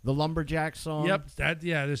the Lumberjack song. Yep.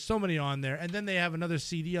 There's so many on there. And then they have another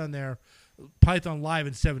CD on there, Python Live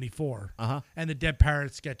in 74. And the Dead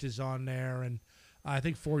Parrot sketches on there. And I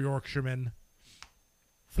think Four Yorkshiremen.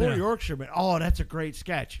 Four Yorkshiremen. Oh, that's a great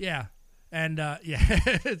sketch. Yeah. And,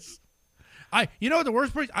 it's... the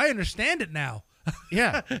worst part? I understand it now.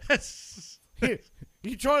 Yeah.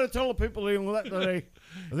 You try to tell the people they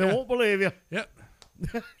won't believe you. Yep.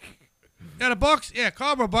 Got a box? Yeah,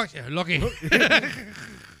 cardboard box. Yeah, lucky.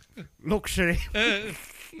 Luxury.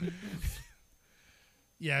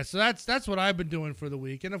 Yeah, so that's what I've been doing for the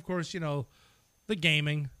week. And, of course, the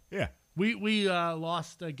gaming. Yeah. We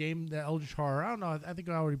lost a game, the Eldritch Horror. I don't know. I think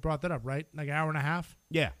I already brought that up, right? Like an hour and a half?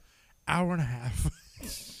 Yeah. Hour and a half.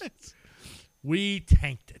 We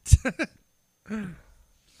tanked it.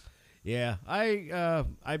 Yeah. I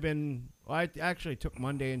actually took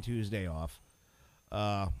Monday and Tuesday off.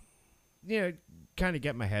 Kind of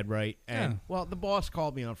get my head right. And the boss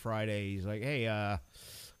called me on Friday. He's like, "Hey,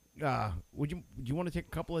 would you want to take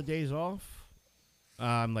a couple of days off?"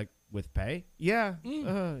 I'm like, "With pay?" Yeah.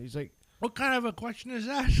 He's like, "What kind of a question is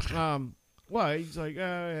that?" Well, he's like,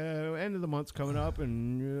 end of the month's coming up,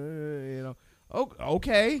 and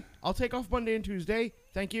okay, I'll take off Monday and Tuesday.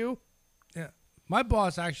 Thank you. Yeah, my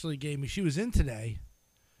boss actually gave me. She was in today,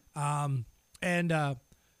 and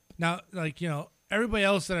now everybody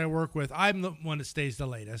else that I work with, I'm the one that stays the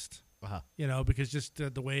latest. Because just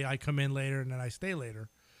the way I come in later and then I stay later.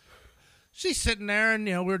 She's sitting there and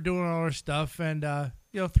we're doing all our stuff, and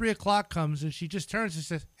 3 o'clock comes and she just turns and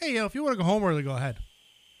says, "Hey, if you want to go home early, go ahead."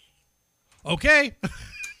 Okay.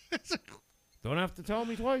 Don't have to tell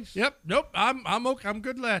me twice. Yep. Nope. I'm okay. I'm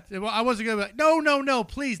good. Well, I wasn't gonna be like, no.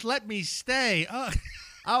 Please let me stay.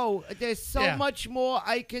 Oh, there's so much more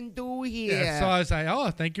I can do here. Yeah, so I was like, "Oh,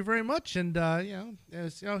 thank you very much." And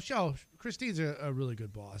Christine's a really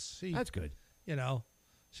good boss. That's good.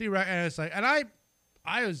 She and it's like, and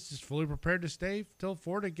I was just fully prepared to stay till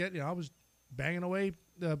 4 to get. I was banging away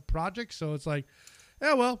the project, so it's like,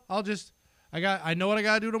 yeah, well, I know what I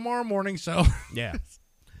gotta do tomorrow morning. So yeah.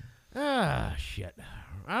 Shit.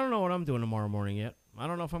 I don't know what I'm doing tomorrow morning yet. I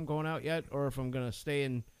don't know if I'm going out yet or if I'm going to stay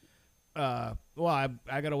in. I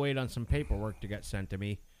got to wait on some paperwork to get sent to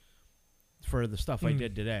me for the stuff I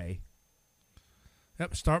did today.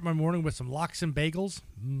 Yep. Start my morning with some lox and bagels.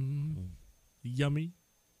 Yummy.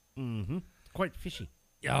 Mm-hmm. Quite fishy.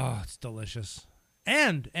 Oh, it's delicious.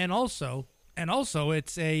 And also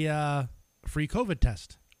it's a free COVID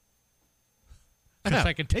test. because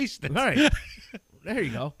I can taste it. All right. There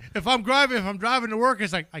you go. If I'm driving to work,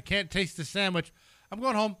 it's like I can't taste the sandwich. I'm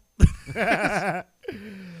going home.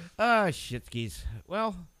 Shit skis.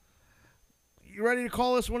 Well, you ready to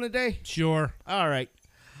call this one a day? Sure. All right.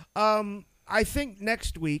 I think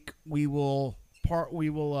next week we will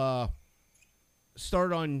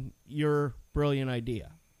start on your brilliant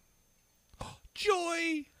idea.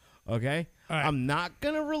 Joy. Okay? All right. I'm not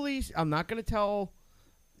going to tell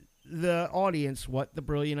the audience what the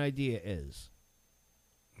brilliant idea is.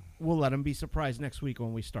 We'll let them be surprised next week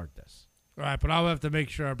when we start this. All right, but I'll have to make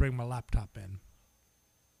sure I bring my laptop in.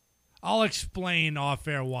 I'll explain off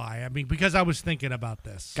air why. I mean, because I was thinking about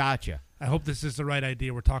this. Gotcha. I hope this is the right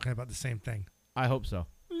idea. We're talking about the same thing. I hope so.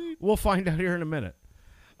 We'll find out here in a minute.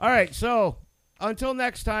 All right, so until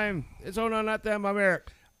next time, it's Oh No Not Them. I'm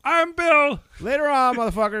Eric. I'm Bill. Later on,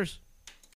 motherfuckers.